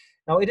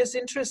 Now, it is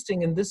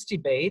interesting in this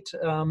debate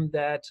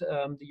that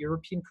the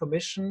European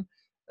Commission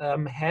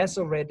has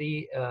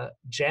already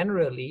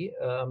generally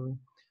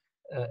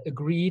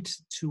agreed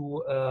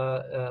to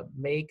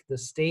make the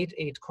state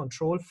aid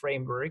control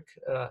framework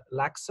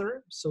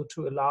laxer, so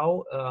to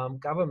allow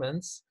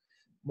governments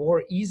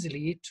more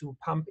easily to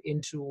pump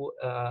into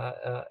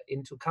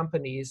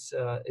companies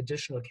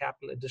additional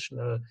capital,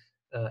 additional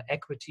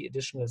equity,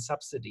 additional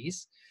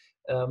subsidies.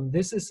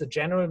 This is a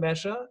general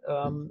measure,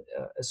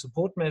 a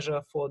support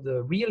measure for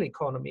the real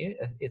economy.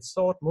 It's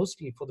thought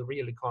mostly for the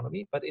real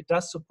economy, but it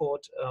does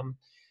support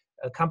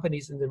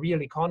companies in the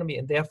real economy,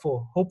 and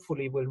therefore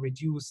hopefully will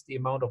reduce the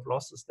amount of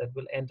losses that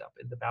will end up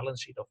in the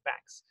balance sheet of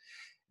banks.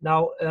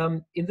 Now,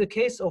 in the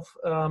case of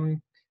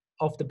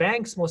the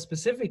banks more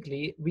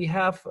specifically, we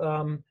have,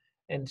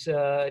 and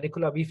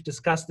Nicola, we've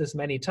discussed this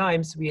many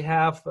times, we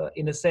have,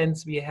 in a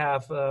sense, we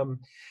have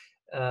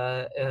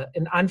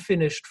an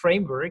unfinished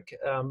framework.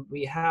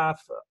 We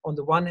have, on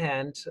the one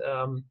hand,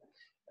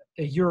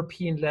 a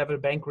European level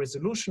bank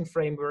resolution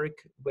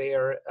framework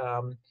where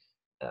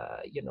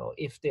you know,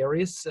 if there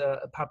is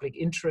a public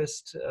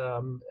interest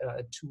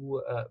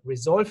to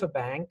resolve a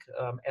bank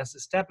as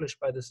established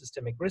by the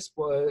systemic risk,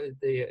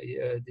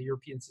 the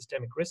European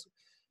systemic risk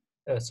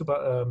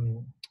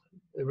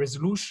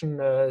resolution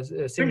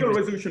single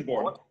resolution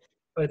board,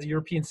 the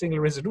European Single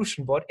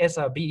Resolution Board,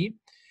 SRB.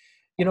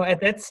 You know, at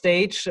that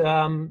stage,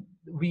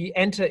 we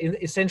enter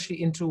essentially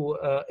into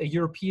a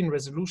European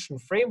resolution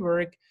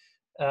framework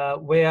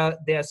where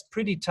there's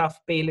pretty tough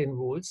bail-in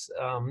rules.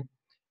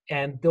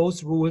 And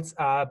those rules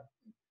are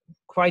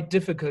quite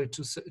difficult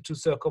to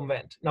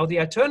circumvent. Now, the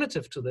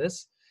alternative to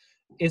this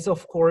is,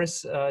 of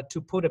course,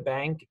 to put a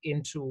bank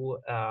into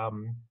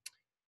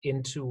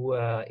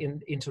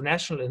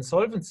national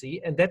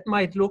insolvency, and that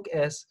might look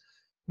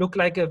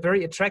like a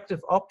very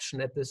attractive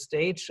option at this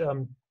stage,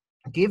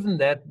 given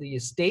that the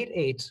state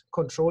aid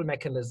control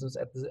mechanisms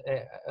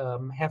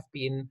have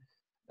been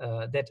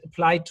that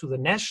apply to the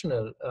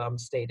national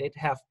state aid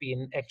have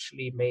been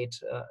actually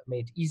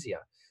made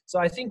easier. So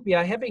I think we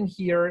are having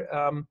here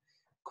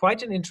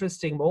quite an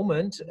interesting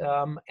moment,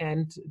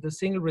 and the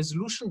Single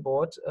Resolution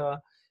Board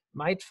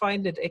might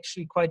find it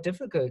actually quite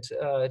difficult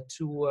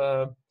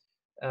to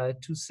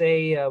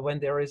say when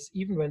there's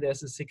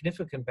a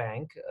significant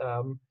bank,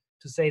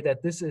 to say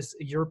that this is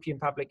a European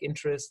public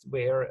interest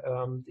where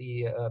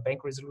the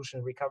Bank Resolution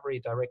and Recovery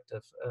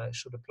Directive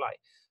should apply.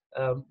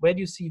 Where do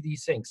you see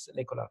these things,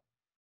 Nicola?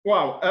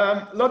 Wow,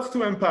 lots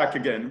to unpack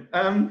again.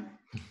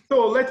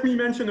 So let me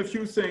mention a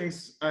few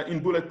things in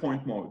bullet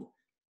point mode.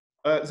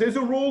 There's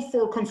a role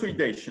for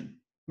consolidation.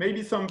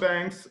 Maybe some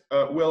banks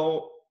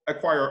will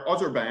acquire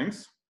other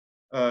banks,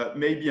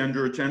 maybe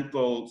under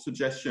gentle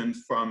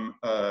suggestions from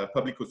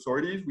public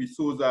authorities. We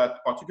saw that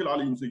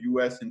particularly in the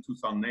US in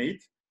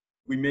 2008.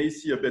 We may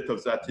see a bit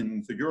of that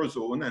in the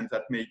Eurozone, and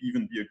that may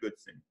even be a good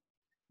thing.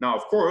 Now,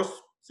 of course,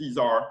 these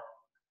are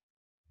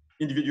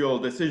individual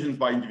decisions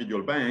by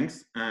individual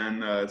banks,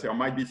 and there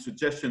might be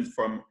suggestions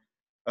from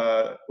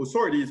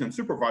authorities and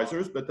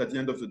supervisors, but at the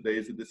end of the day,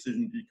 the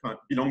decision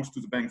belongs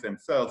to the banks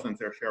themselves and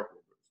their shareholders.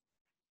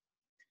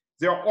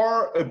 There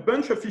are a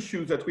bunch of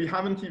issues that we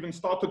haven't even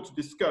started to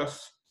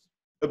discuss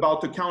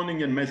about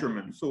accounting and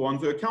measurement. So on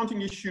the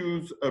accounting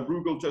issues,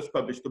 Bruegel just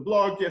published a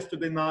blog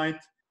yesterday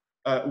night,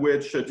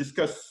 which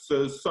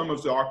discusses some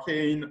of the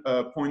arcane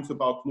points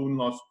about loan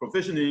loss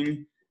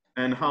provisioning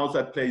and how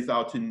that plays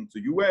out in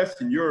the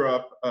US, in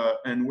Europe,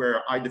 and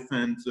where I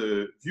defend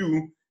the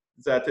view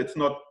that it's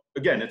not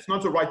again, it's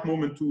not the right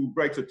moment to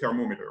break the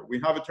thermometer. We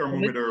have a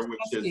thermometer which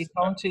is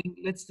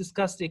let's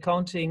discuss the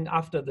accounting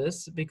after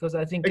this, because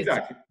I think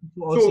exactly. it's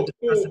also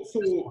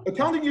So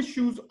accounting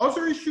issues,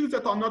 other issues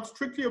that are not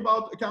strictly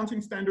about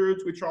accounting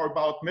standards, which are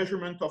about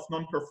measurement of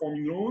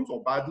non-performing loans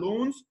or bad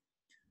loans.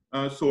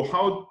 So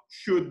how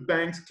should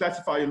banks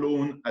classify a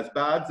loan as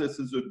bad? This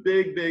is a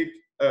big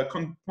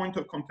point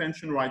of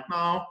contention right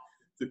now.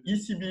 The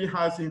ECB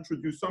has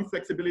introduced some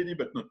flexibility,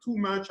 but not too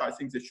much. I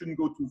think they shouldn't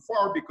go too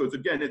far because,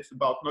 again, it's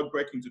about not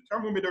breaking the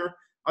thermometer.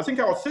 I think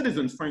our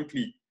citizens,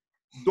 frankly,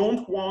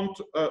 don't want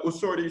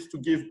authorities to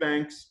give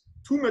banks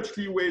too much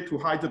leeway to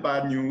hide the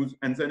bad news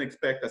and then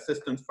expect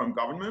assistance from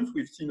governments.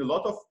 We've seen a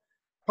lot of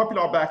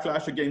popular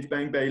backlash against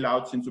bank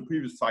bailouts in the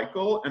previous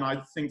cycle, and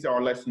I think there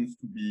are lessons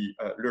to be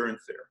learned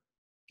there.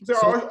 There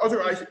are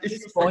other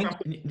issues, for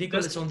example.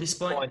 Nicholas, on this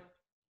point.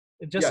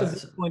 Just on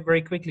this point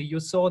very quickly,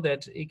 you saw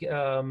that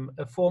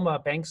a former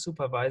bank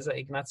supervisor,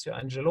 Ignazio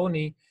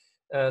Angeloni,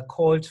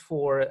 called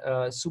for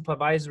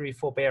supervisory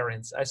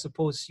forbearance. I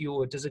suppose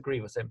you disagree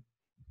with him.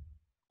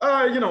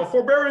 You know,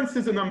 forbearance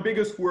is an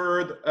ambiguous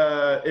word.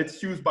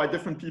 It's used by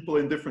different people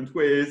in different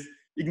ways.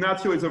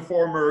 Ignazio is a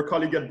former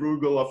colleague at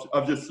Bruegel,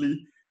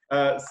 obviously.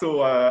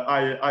 So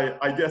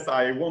I guess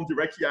I won't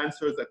directly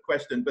answer that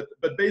question.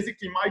 But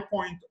basically, my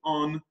point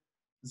on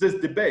this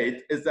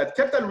debate is that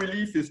capital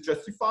relief is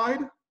justified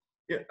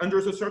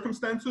under the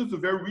circumstances. The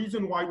very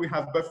reason why we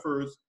have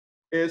buffers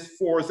is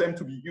for them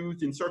to be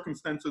used in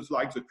circumstances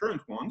like the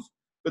current ones.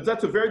 But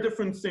that's a very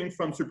different thing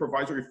from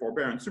supervisory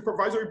forbearance.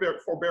 Supervisory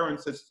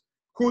forbearance is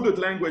coded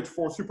language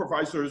for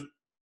supervisors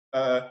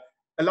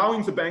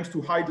allowing the banks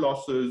to hide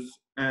losses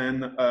and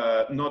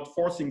not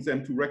forcing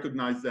them to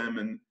recognize them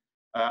and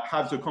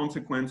have the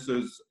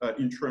consequences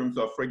in terms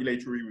of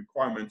regulatory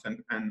requirements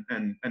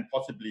and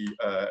possibly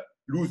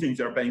losing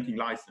their banking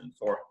license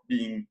or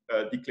being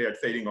declared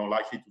failing or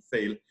likely to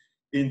fail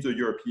in the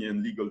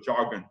European legal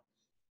jargon.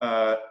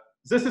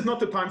 This is not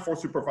the time for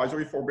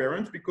supervisory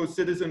forbearance because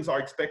citizens are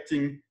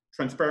expecting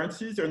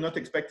transparency. They're not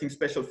expecting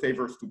special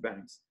favors to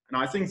banks.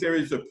 And I think there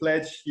is a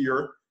pledge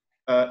here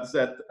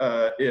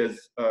that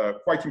is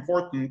quite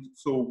important.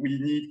 So we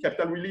need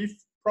capital relief,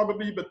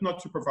 probably, but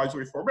not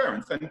supervisory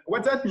forbearance. And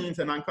what that means,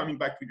 and I'm coming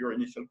back to your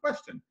initial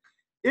question,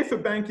 if a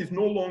bank is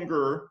no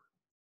longer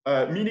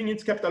meeting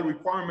its capital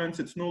requirements,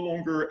 it's no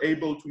longer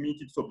able to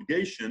meet its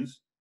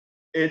obligations,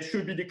 it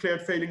should be declared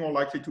failing or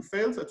likely to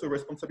fail. That's a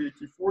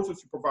responsibility for the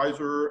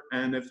supervisor.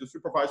 And if the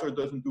supervisor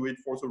doesn't do it,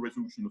 for the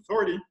resolution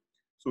authority.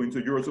 So in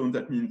the Eurozone,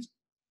 that means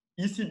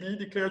ECB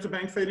declares a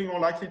bank failing or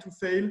likely to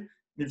fail. And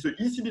if the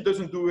ECB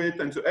doesn't do it,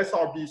 and the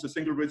SRB, the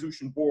Single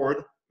Resolution Board,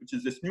 which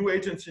is this new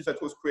agency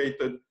that was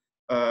created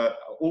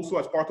also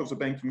as part of the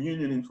banking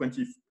union in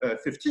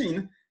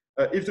 2015,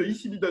 if the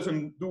ECB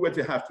doesn't do what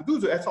they have to do,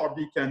 the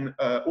SRB can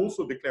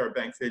also declare a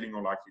bank failing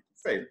or likely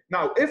to fail.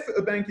 Now, if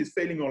a bank is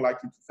failing or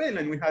likely to fail,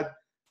 and we had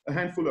a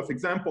handful of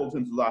examples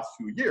in the last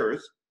few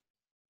years,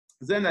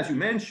 then as you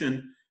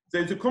mentioned,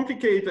 there's a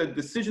complicated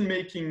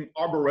decision-making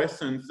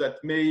arborescence that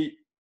may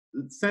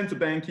send the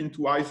bank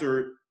into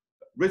either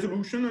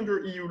resolution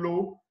under EU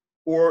law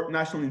or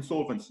national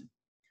insolvency.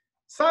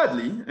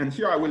 Sadly, and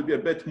here I will be a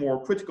bit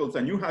more critical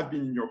than you have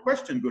been in your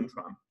question,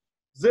 Guntram,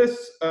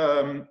 this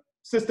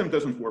system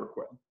doesn't work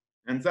well.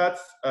 And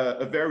that's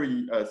a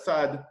very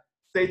sad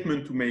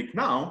statement to make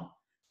now,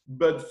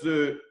 but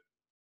the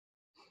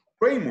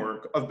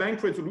framework of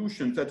bank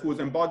resolutions that was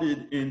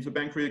embodied in the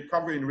Bank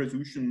Recovery and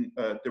Resolution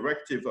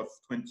Directive of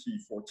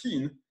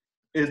 2014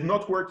 is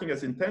not working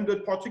as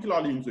intended,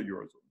 particularly in the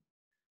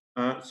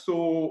Eurozone.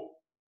 So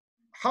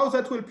how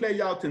that will play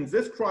out in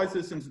this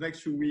crisis in the next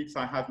few weeks,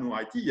 I have no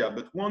idea.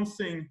 But one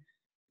thing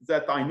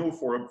that I know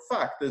for a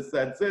fact is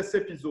that this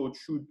episode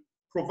should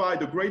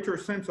provide a greater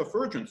sense of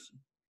urgency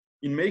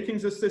in making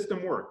the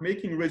system work,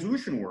 making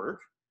resolution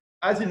work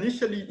as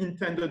initially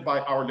intended by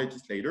our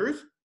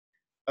legislators,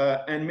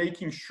 and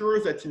making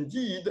sure that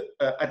indeed,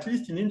 at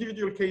least in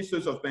individual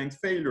cases of bank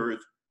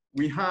failures,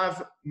 we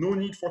have no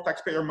need for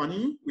taxpayer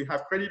money. We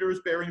have creditors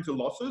bearing the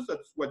losses.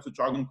 That's what the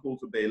jargon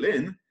calls a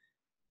bail-in.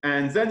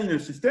 And then in a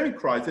systemic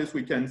crisis,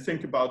 we can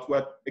think about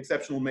what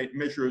exceptional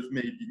measures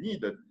may be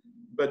needed.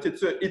 But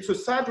it's a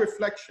sad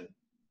reflection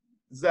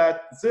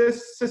that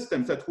this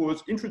system that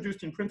was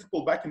introduced in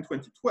principle back in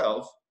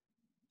 2012,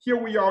 here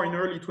we are in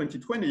early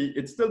 2020,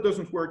 it still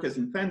doesn't work as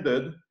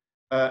intended.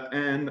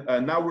 And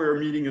now we're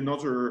meeting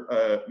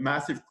another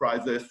massive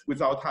crisis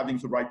without having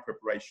the right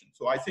preparation.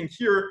 So I think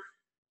here,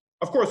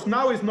 of course,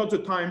 now is not the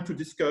time to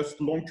discuss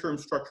long-term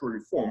structural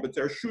reform, but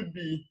there should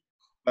be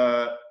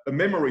a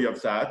memory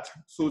of that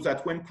so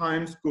that when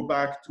times go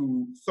back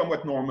to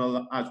somewhat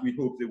normal, as we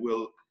hope they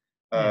will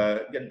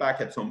get back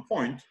at some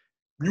point,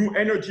 new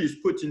energy is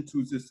put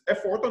into this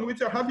effort on which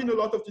there have been a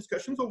lot of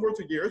discussions over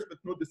the years, but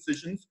no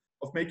decisions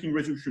of making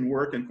resolution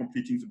work and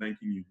completing the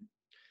banking union.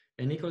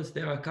 And Nicholas,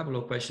 there are a couple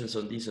of questions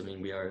on this. I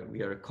mean, we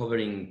are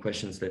covering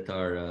questions that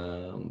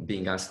are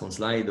being asked on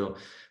Slido,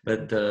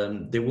 but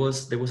there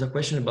was a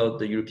question about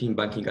the European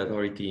Banking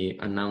Authority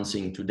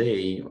announcing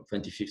today,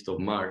 25th of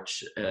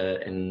March,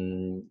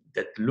 and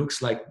that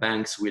looks like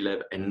banks will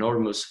have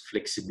enormous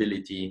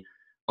flexibility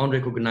on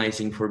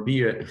recognizing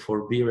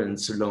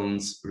forbearance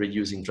loans,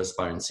 reducing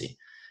transparency.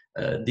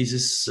 This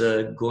is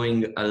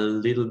going a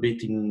little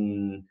bit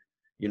in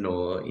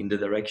the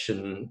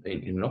direction,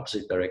 in an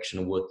opposite direction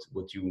of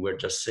what you were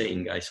just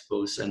saying, I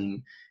suppose,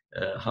 and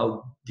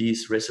how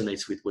this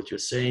resonates with what you're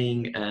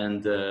saying,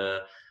 and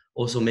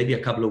also maybe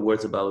a couple of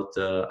words about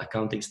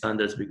accounting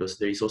standards, because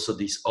there is also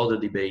this other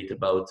debate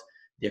about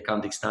the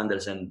accounting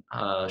standards and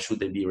should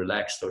they be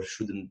relaxed or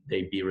shouldn't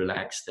they be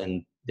relaxed,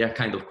 and they're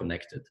kind of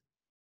connected.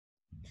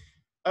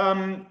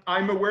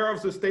 I'm aware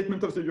of the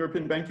statement of the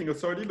European Banking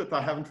Authority, but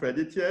I haven't read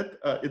it yet.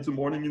 It's the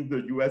morning in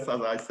the US, as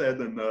I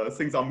said, and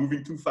things are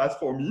moving too fast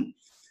for me.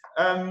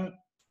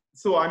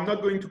 So I'm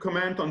not going to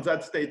comment on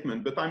that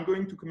statement, but I'm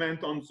going to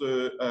comment on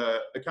the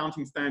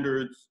accounting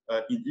standards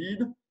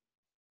indeed.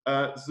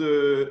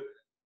 There's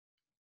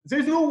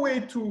no way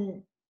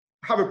to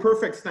have a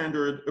perfect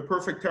standard, a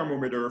perfect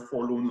thermometer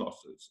for loan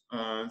losses.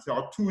 There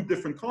are two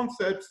different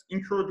concepts: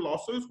 incurred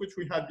losses, which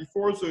we had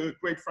before the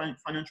great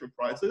financial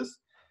crisis,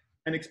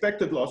 and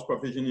expected loss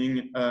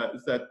provisioning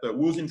that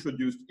was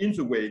introduced in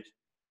the wake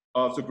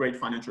of the great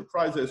financial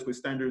crisis, with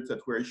standards that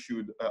were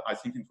issued, I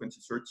think, in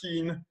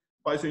 2013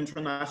 by the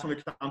International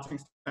Accounting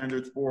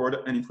Standards Board,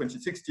 and in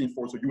 2016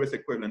 for the US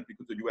equivalent,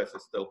 because the US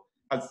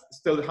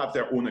still have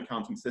their own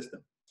accounting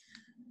system.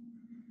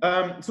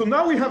 So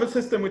now we have a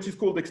system which is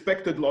called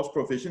expected loss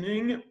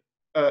provisioning.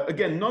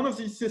 Again, none of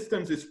these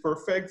systems is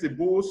perfect. They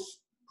both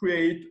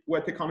create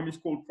what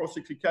economists call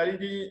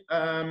procyclicality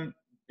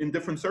in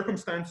different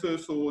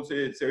circumstances. So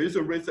there is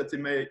a risk that they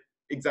may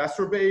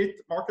exacerbate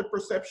market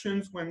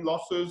perceptions when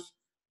losses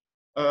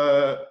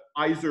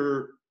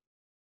either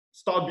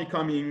start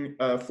becoming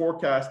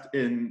forecast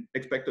in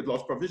expected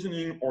loss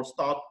provisioning or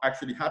start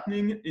actually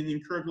happening in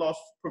incurred loss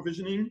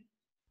provisioning.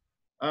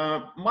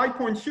 My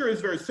point here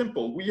is very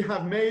simple. We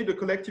have made a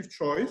collective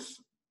choice,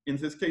 in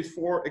this case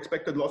for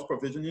expected loss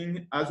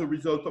provisioning, as a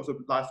result of the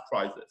last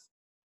crisis.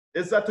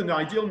 Is that an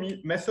ideal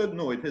method?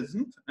 No, it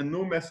isn't, and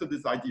no method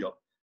is ideal.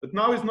 But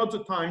now is not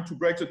the time to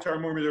break the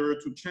thermometer,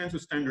 to change the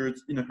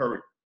standards in a hurry.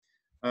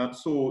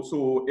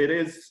 So it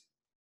is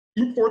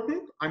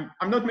important.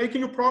 I'm not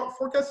making a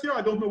forecast here.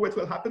 I don't know what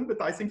will happen, but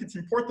I think it's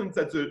important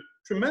that the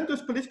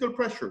tremendous political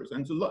pressures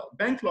and the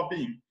bank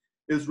lobbying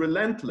is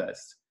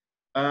relentless.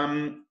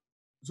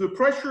 The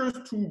pressures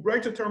to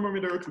break the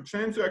thermometer, to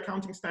change the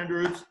accounting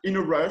standards in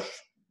a rush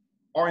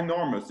are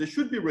enormous. They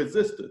should be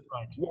resisted.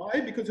 Right.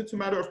 Why? Because it's a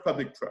matter of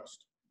public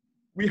trust.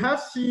 We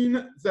have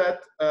seen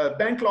that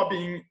bank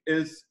lobbying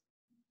is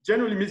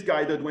generally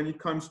misguided when it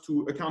comes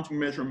to accounting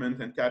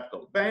measurement and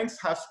capital. Banks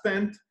have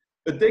spent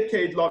a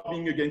decade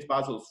lobbying against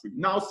Basel III.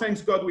 Now,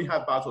 thanks God, we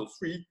have Basel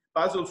III.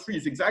 Basel III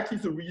is exactly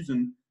the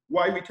reason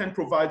why we can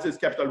provide this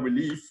capital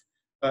relief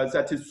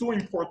that is so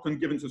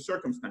important given the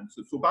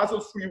circumstances. So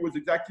Basel III was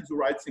exactly the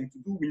right thing to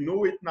do. We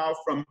know it now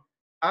from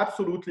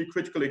absolutely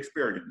critical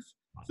experience.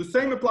 The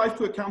same applies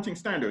to accounting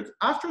standards.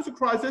 After the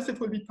crisis, it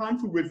will be time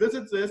to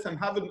revisit this and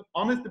have an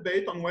honest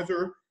debate on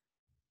whether,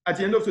 at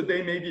the end of the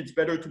day, maybe it's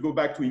better to go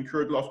back to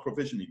incurred loss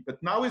provisioning.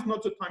 But now is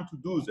not the time to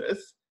do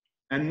this.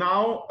 And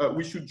now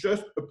we should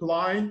just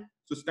apply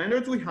the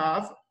standards we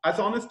have as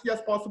honestly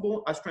as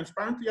possible, as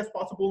transparently as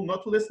possible,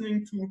 not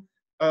listening to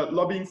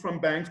lobbying from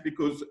banks,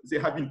 because they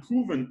have been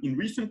proven in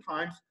recent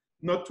times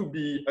not to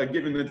be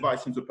given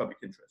advice in the public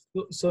interest.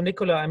 So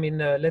Nicola, I mean,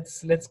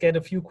 let's get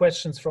a few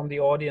questions from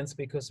the audience,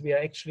 because we are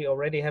actually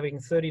already having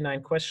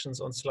 39 questions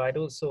on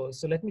Slido. So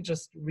let me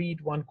just read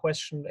one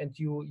question, and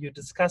you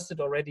discussed it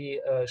already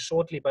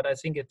shortly, but I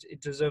think it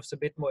deserves a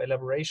bit more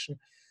elaboration,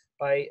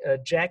 by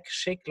Jack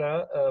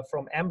Schickler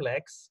from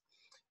Amlex.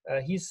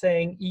 He's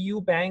saying EU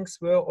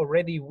banks were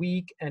already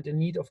weak and in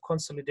need of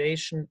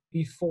consolidation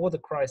before the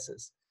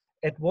crisis.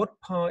 At what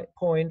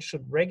point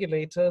should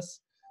regulators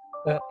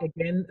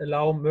again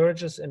allow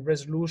mergers and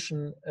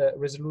resolutions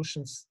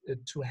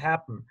to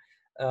happen?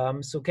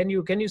 So can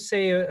you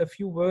say a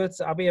few words?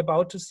 Are we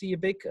about to see a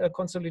big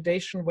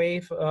consolidation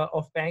wave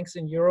of banks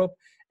in Europe?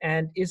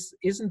 And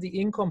isn't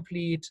the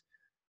incomplete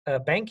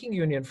banking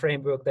union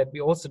framework that we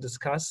also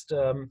discussed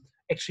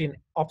actually an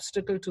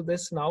obstacle to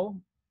this now?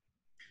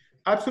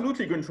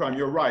 Absolutely, Guntram,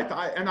 you're right.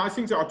 And I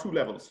think there are two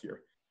levels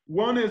here.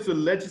 One is the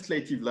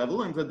legislative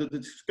level, and the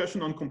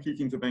discussion on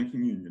completing the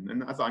banking union.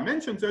 And as I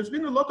mentioned, there's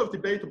been a lot of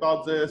debate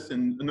about this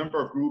in a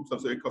number of groups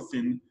of the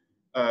ECOFIN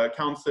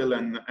Council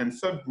and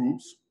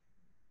subgroups.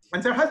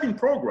 And there has been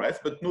progress,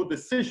 but no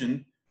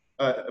decision,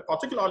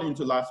 particularly in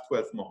the last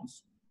 12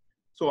 months.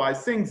 So I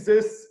think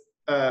this,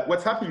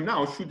 what's happening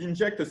now should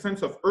inject a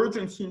sense of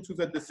urgency into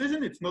that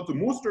decision. It's not the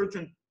most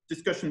urgent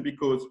discussion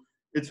because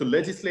it's a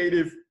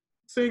legislative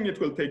thing, it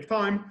will take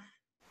time.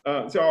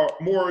 There are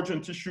more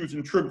urgent issues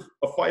in terms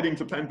of fighting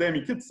the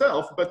pandemic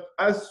itself, but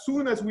as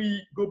soon as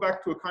we go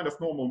back to a kind of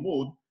normal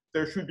mode,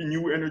 there should be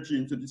new energy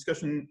in the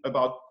discussion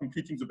about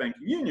completing the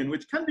banking union,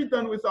 which can be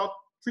done without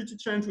treaty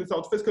change,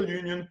 without fiscal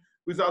union,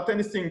 without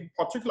anything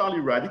particularly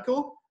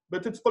radical,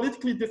 but it's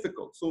politically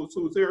difficult. So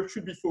there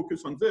should be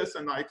focus on this,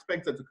 and I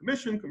expect that the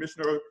Commission,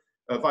 Commissioner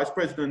Vice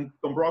President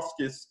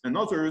Dombrovskis and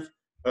others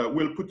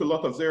will put a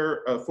lot of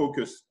their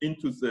focus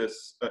into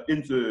this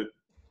in the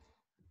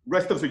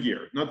rest of the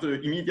year, not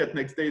the immediate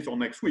next days or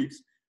next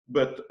weeks,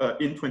 but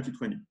in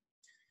 2020.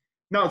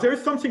 Now, there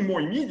is something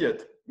more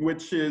immediate,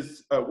 which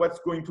is what's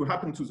going to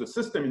happen to the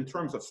system in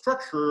terms of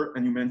structure.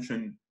 And you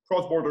mentioned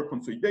cross-border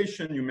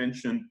consolidation, you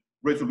mentioned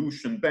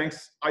resolution,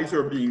 banks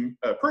either being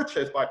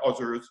purchased by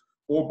others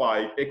or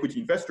by equity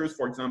investors,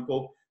 for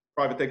example,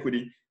 private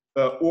equity,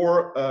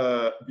 or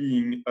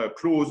being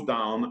closed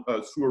down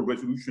through a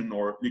resolution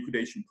or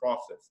liquidation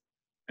process.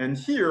 And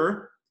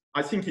here,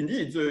 I think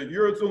indeed the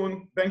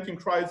Eurozone banking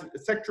crisis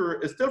sector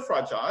is still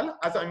fragile.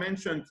 As I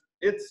mentioned,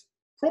 it's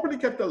properly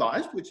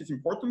capitalized, which is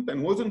important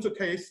and wasn't the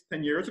case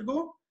 10 years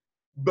ago,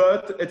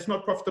 but it's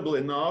not profitable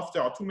enough.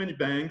 There are too many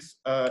banks,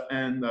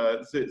 and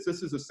this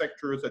is a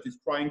sector that is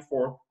crying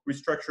for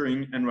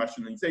restructuring and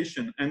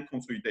rationalization and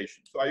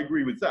consolidation. So I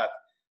agree with that.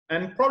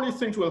 And probably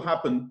things will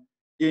happen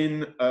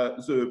in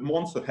the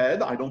months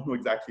ahead. I don't know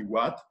exactly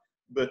what,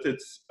 but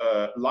it's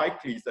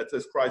likely that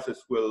this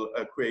crisis will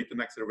create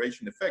an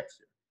acceleration effect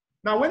here.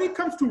 Now, when it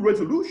comes to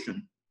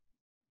resolution,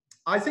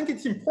 I think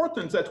it's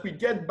important that we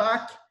get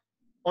back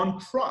on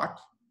track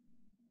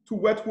to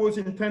what was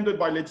intended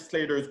by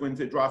legislators when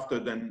they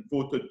drafted and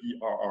voted the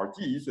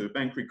BRRD, the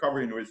Bank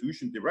Recovery and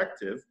Resolution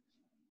Directive,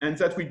 and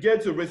that we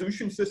get the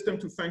resolution system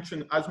to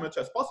function as much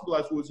as possible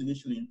as was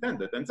initially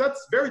intended. And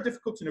that's very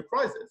difficult in a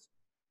crisis,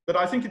 but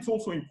I think it's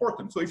also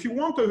important. So if you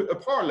want a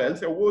parallel,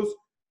 there was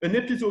an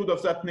episode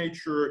of that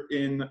nature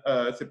in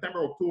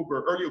September,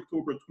 October, early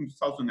October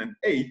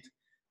 2008,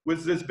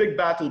 with this big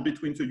battle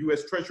between the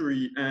US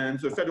Treasury and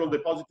the Federal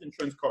Deposit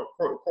Insurance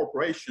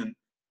Corporation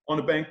on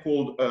a bank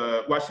called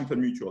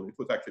Washington Mutual. It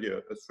was actually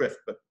a thrift,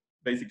 but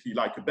basically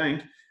like a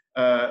bank.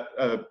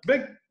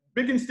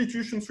 Big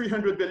institution,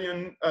 $300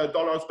 billion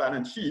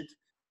balance sheet.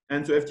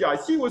 And the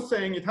FDIC was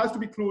saying it has to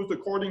be closed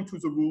according to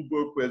the rule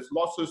book with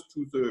losses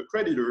to the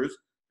creditors,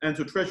 and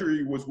the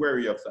Treasury was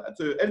wary of that.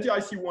 The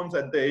FDIC won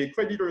that day.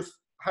 Creditors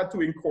had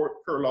to incur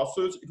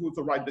losses. It was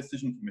the right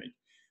decision to make.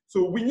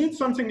 So we need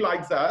something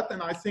like that,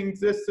 and I think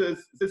this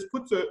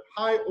puts a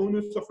high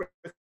onus of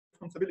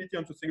responsibility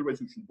on the Single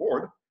Resolution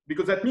Board,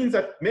 because that means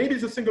that maybe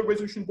the Single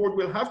Resolution Board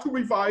will have to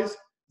revise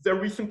their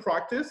recent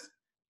practice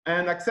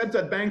and accept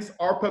that banks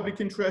are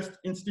public interest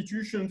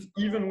institutions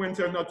even when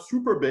they're not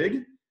super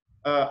big.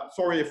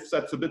 Sorry if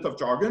that's a bit of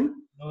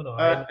jargon. No,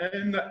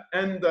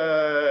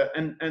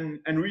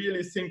 and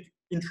really think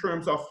in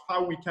terms of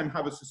how we can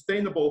have a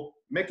sustainable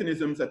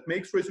mechanism that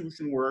makes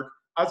resolution work,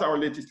 as our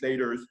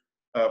legislators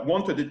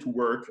wanted it to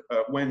work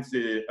when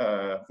they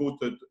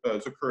voted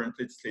the current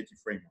legislative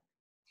framework.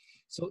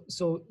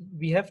 So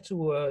we have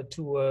to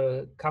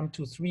come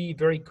to three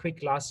very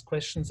quick last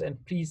questions, and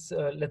please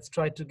let's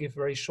try to give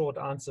very short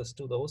answers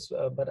to those.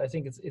 But I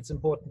think it's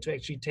important to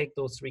actually take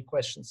those three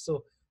questions.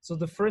 So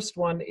the first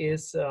one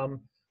is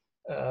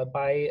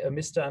by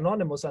Mr.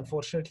 Anonymous,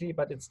 unfortunately,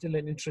 but it's still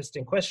an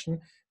interesting question.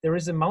 There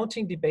is a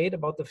mounting debate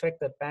about the fact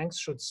that banks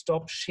should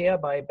stop share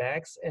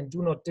buybacks and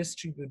do not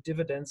distribute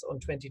dividends on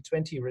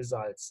 2020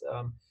 results.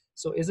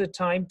 So is it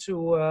time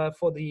to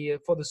for the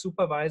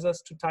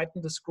supervisors to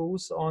tighten the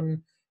screws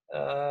on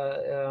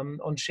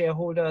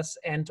shareholders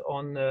and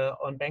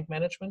on bank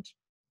management?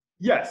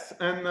 Yes,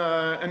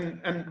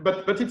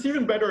 but it's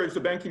even better if the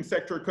banking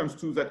sector comes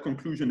to that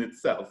conclusion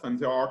itself. And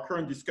there are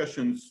current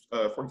discussions,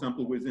 for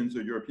example, within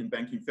the European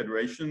Banking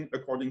Federation,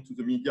 according to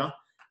the media,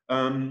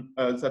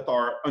 that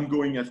are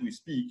ongoing as we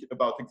speak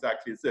about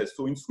exactly this.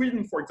 So in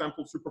Sweden, for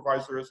example,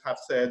 supervisors have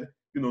said,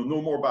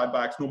 no more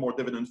buybacks, no more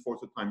dividends for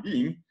the time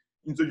being.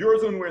 In the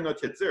Eurozone, we're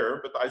not yet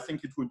there, but I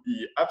think it would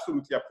be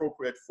absolutely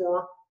appropriate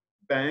for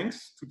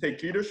banks to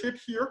take leadership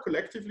here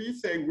collectively,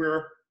 say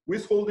we're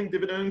withholding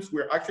dividends,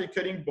 we're actually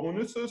cutting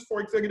bonuses for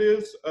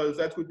executives.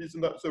 That would be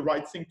the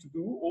right thing to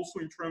do, also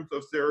in terms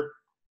of their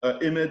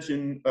image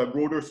in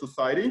broader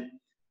society,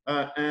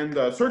 and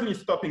certainly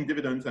stopping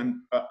dividends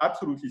and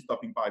absolutely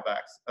stopping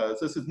buybacks.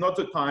 This is not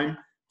the time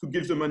to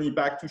give the money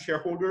back to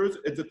shareholders.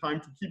 It's the time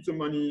to keep the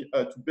money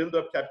to build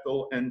up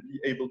capital and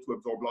be able to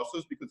absorb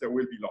losses, because there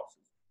will be losses.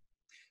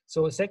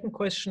 So a second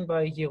question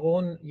by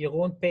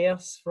Jeroen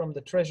Peers from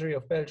the Treasury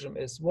of Belgium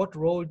is, what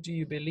role do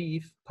you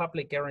believe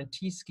public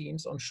guarantee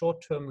schemes on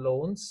short-term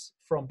loans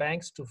from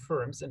banks to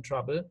firms in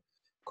trouble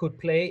could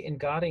play in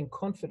guarding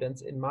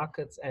confidence in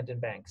markets and in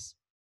banks?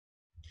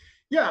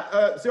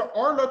 Yeah, there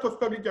are a lot of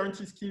public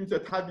guarantee schemes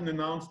that have been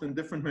announced in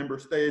different member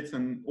states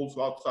and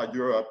also outside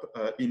Europe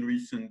in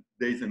recent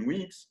days and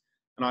weeks.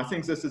 And I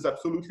think this is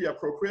absolutely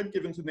appropriate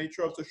given the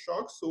nature of the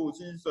shock. So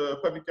these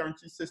public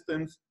guarantee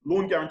systems,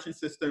 loan guarantee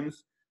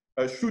systems,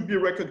 should be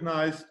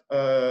recognized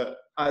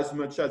as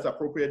much as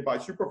appropriate by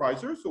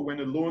supervisors. So when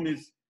a loan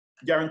is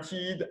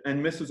guaranteed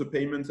and misses a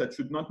payment, that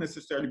should not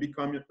necessarily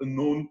become a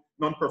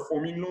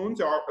non-performing loan.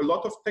 There are a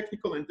lot of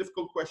technical and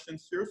difficult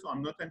questions here, so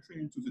I'm not entering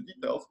into the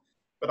details.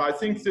 But I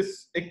think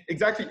this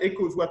exactly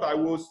echoes what I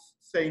was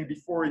saying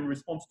before in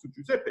response to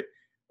Giuseppe.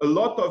 A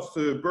lot of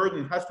the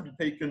burden has to be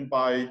taken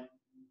by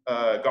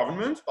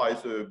governments, by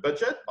the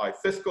budget, by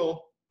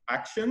fiscal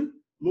action.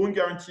 Loan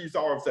guarantees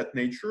are of that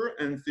nature,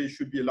 and they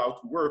should be allowed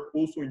to work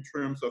also in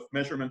terms of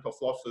measurement of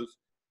losses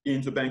in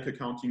the bank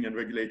accounting and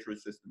regulatory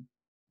system.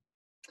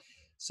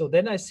 So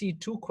then I see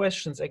two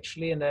questions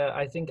actually, and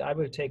I think I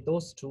will take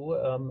those two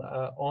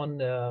on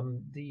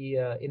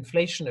the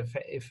inflation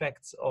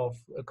effects of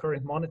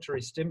current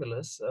monetary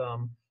stimulus.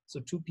 So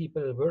two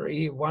people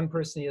worry. One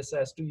person here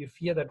says, do you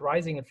fear that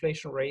rising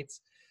inflation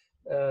rates,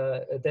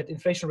 that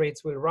inflation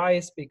rates will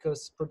rise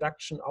because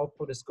production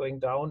output is going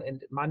down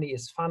and money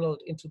is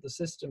funneled into the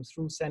system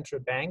through central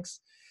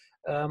banks?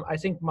 I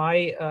think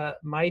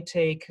my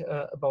take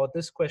about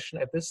this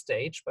question at this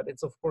stage, but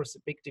it's of course a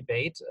big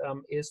debate,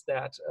 is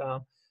that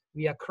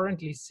we are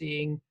currently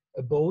seeing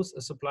both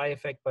a supply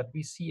effect, but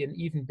we see an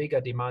even bigger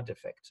demand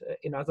effect.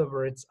 In other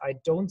words, I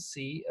don't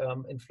see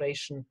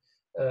inflation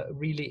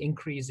really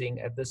increasing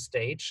at this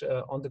stage.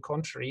 On the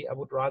contrary, I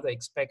would rather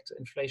expect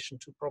inflation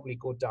to probably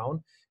go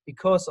down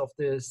because of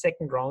the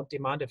second round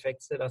demand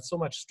effects that are so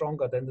much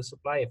stronger than the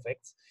supply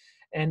effects.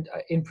 And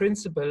in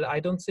principle, I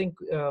don't think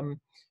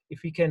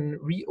if we can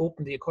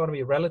reopen the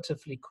economy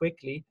relatively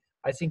quickly,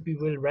 I think we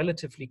will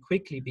relatively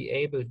quickly be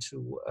able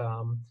to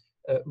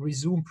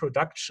resume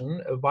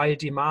production, while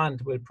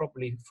demand will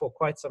probably for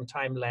quite some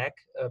time lag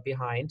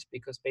behind,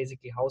 because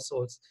basically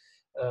households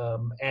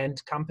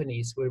and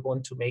companies will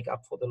want to make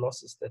up for the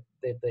losses that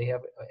they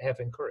have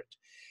incurred.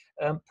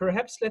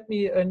 Perhaps let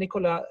me,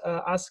 Nicola,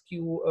 ask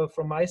you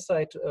from my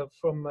side,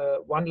 from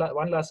one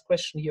last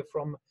question here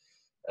from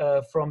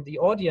the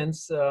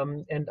audience,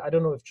 and I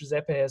don't know if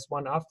Giuseppe has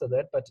one after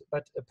that,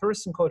 but a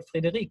person called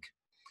Frédéric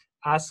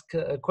asked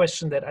a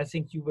question that I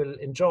think you will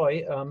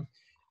enjoy.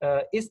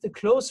 Is the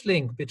close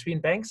link between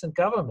banks and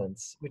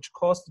governments, which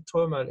caused the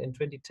turmoil in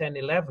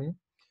 2010-11,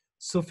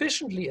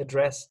 sufficiently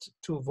addressed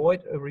to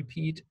avoid a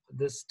repeat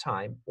this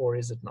time, or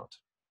is it not?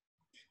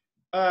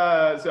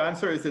 The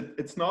answer is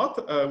it's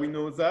not. We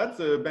know that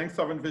the bank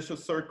sovereign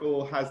vicious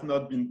circle has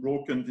not been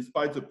broken,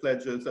 despite the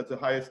pledges at the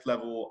highest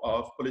level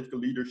of political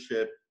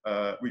leadership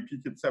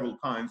repeated several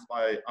times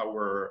by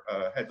our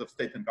heads of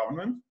state and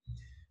government.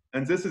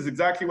 And this is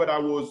exactly what I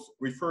was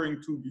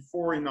referring to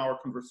before in our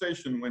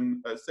conversation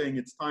when saying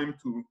it's time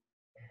to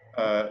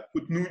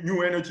put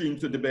new energy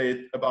into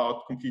debate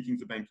about completing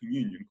the banking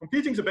union.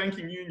 Completing the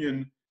banking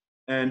union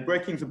and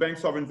breaking the bank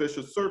sovereign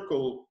vicious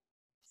circle,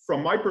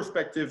 from my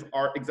perspective,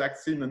 are exact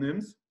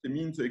synonyms. They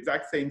mean the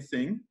exact same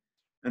thing.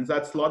 And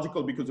that's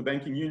logical because the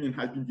banking union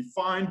has been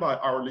defined by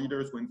our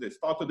leaders when they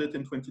started it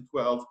in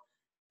 2012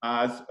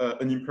 as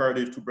an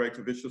imperative to break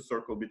the vicious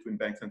circle between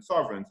banks and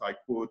sovereigns. I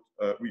quote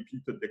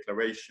repeated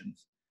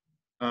declarations.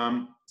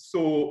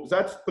 So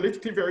that's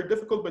politically very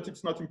difficult, but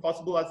it's not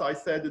impossible. As I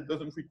said, it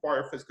doesn't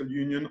require fiscal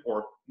union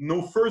or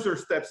no further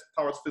steps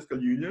towards fiscal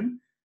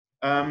union.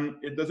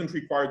 It doesn't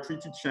require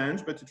treaty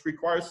change, but it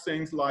requires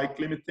things like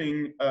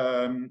limiting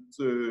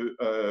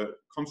the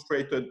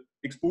concentrated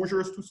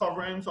exposures to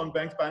sovereigns on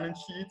banks' balance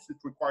sheets. It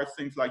requires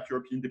things like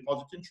European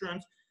deposit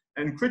insurance.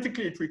 And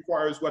critically, it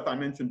requires what I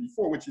mentioned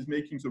before, which is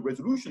making the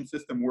resolution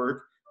system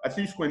work. At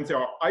least when there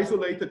are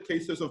isolated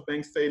cases of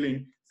banks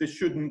failing, they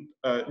shouldn't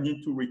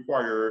need to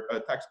require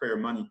taxpayer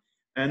money.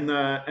 And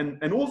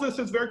all this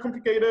is very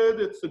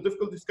complicated. It's a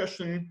difficult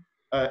discussion.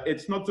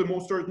 It's not the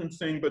most urgent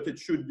thing, but it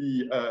should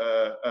be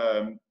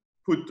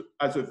put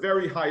as a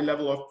very high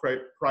level of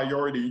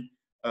priority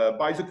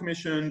by the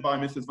Commission, by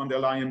Mrs. von der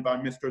Leyen, by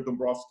Mr.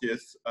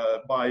 Dombrovskis,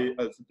 by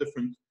the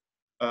different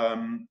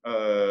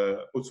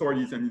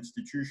authorities and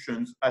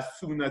institutions as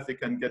soon as they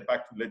can get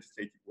back to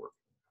legislative work.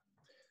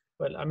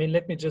 Well, I mean,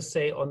 let me just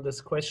say on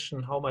this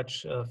question, how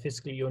much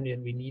fiscal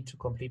union we need to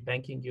complete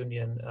banking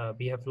union.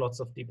 We have lots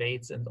of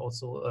debates and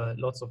also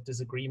lots of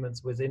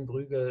disagreements within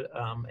Bruegel.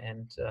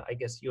 And I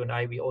guess you and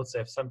I, we also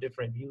have some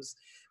different views,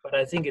 but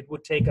I think it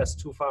would take us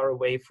too far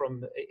away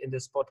from in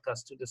this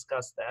podcast to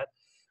discuss that.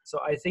 So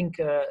I think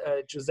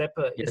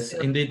Giuseppe. Yes,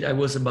 indeed. I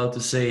was about to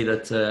say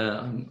that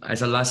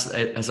as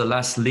a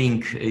last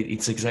link,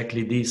 it's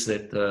exactly this,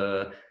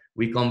 that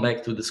we come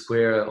back to the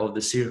square of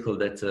the circle,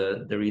 that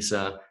there is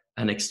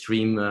an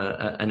extreme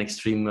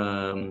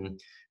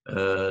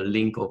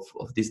link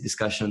of this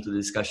discussion to the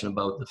discussion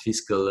about the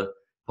fiscal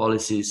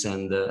policies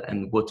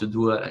and what to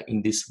do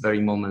in this very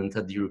moment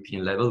at the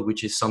European level,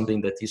 which is something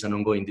that is an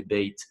ongoing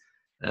debate.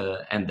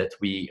 And that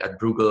we at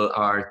Bruegel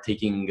are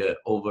taking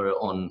over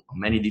on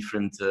many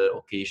different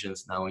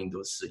occasions now in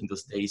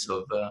those days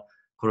of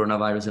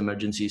coronavirus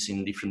emergencies,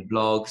 in different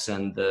blogs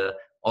and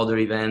other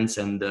events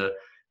and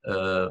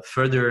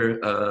further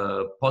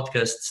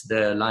podcasts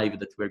live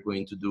that we're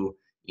going to do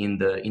in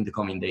the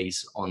coming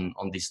days on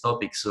this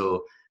topic.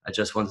 So I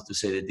just wanted to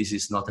say that this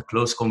is not a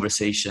closed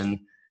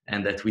conversation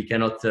and that we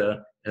cannot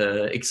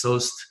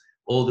exhaust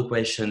all the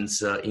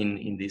questions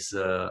in this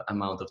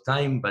amount of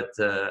time, but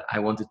I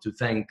wanted to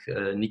thank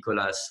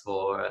Nicolas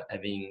for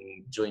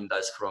having joined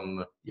us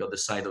from the other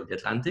side of the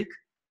Atlantic.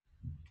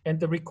 And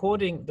the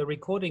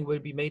recording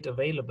will be made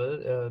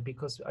available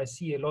because I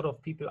see a lot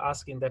of people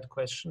asking that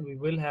question. We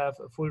will have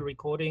a full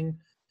recording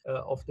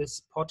of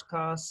this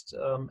podcast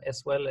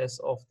as well as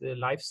of the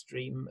live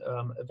stream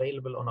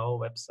available on our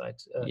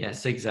website.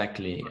 Yes,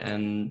 exactly.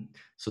 And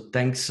so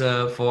thanks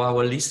for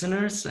our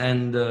listeners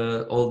and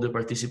all the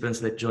participants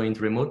that joined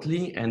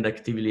remotely and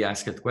actively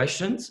asked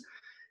questions.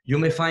 You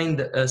may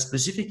find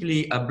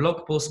specifically a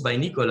blog post by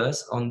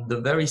Nicolas on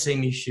the very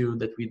same issue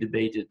that we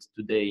debated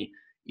today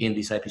in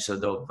this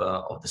episode of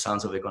the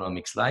Sounds of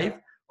Economics Live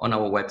on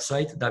our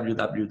website,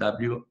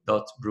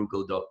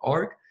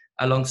 www.bruegel.org,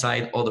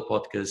 alongside other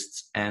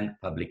podcasts and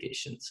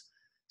publications.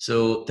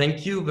 So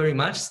thank you very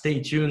much. Stay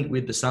tuned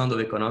with the Sound of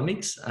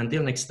Economics.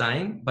 Until next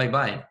time,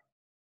 bye-bye.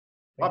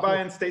 Bye-bye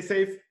and stay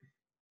safe.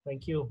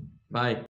 Thank you. Bye.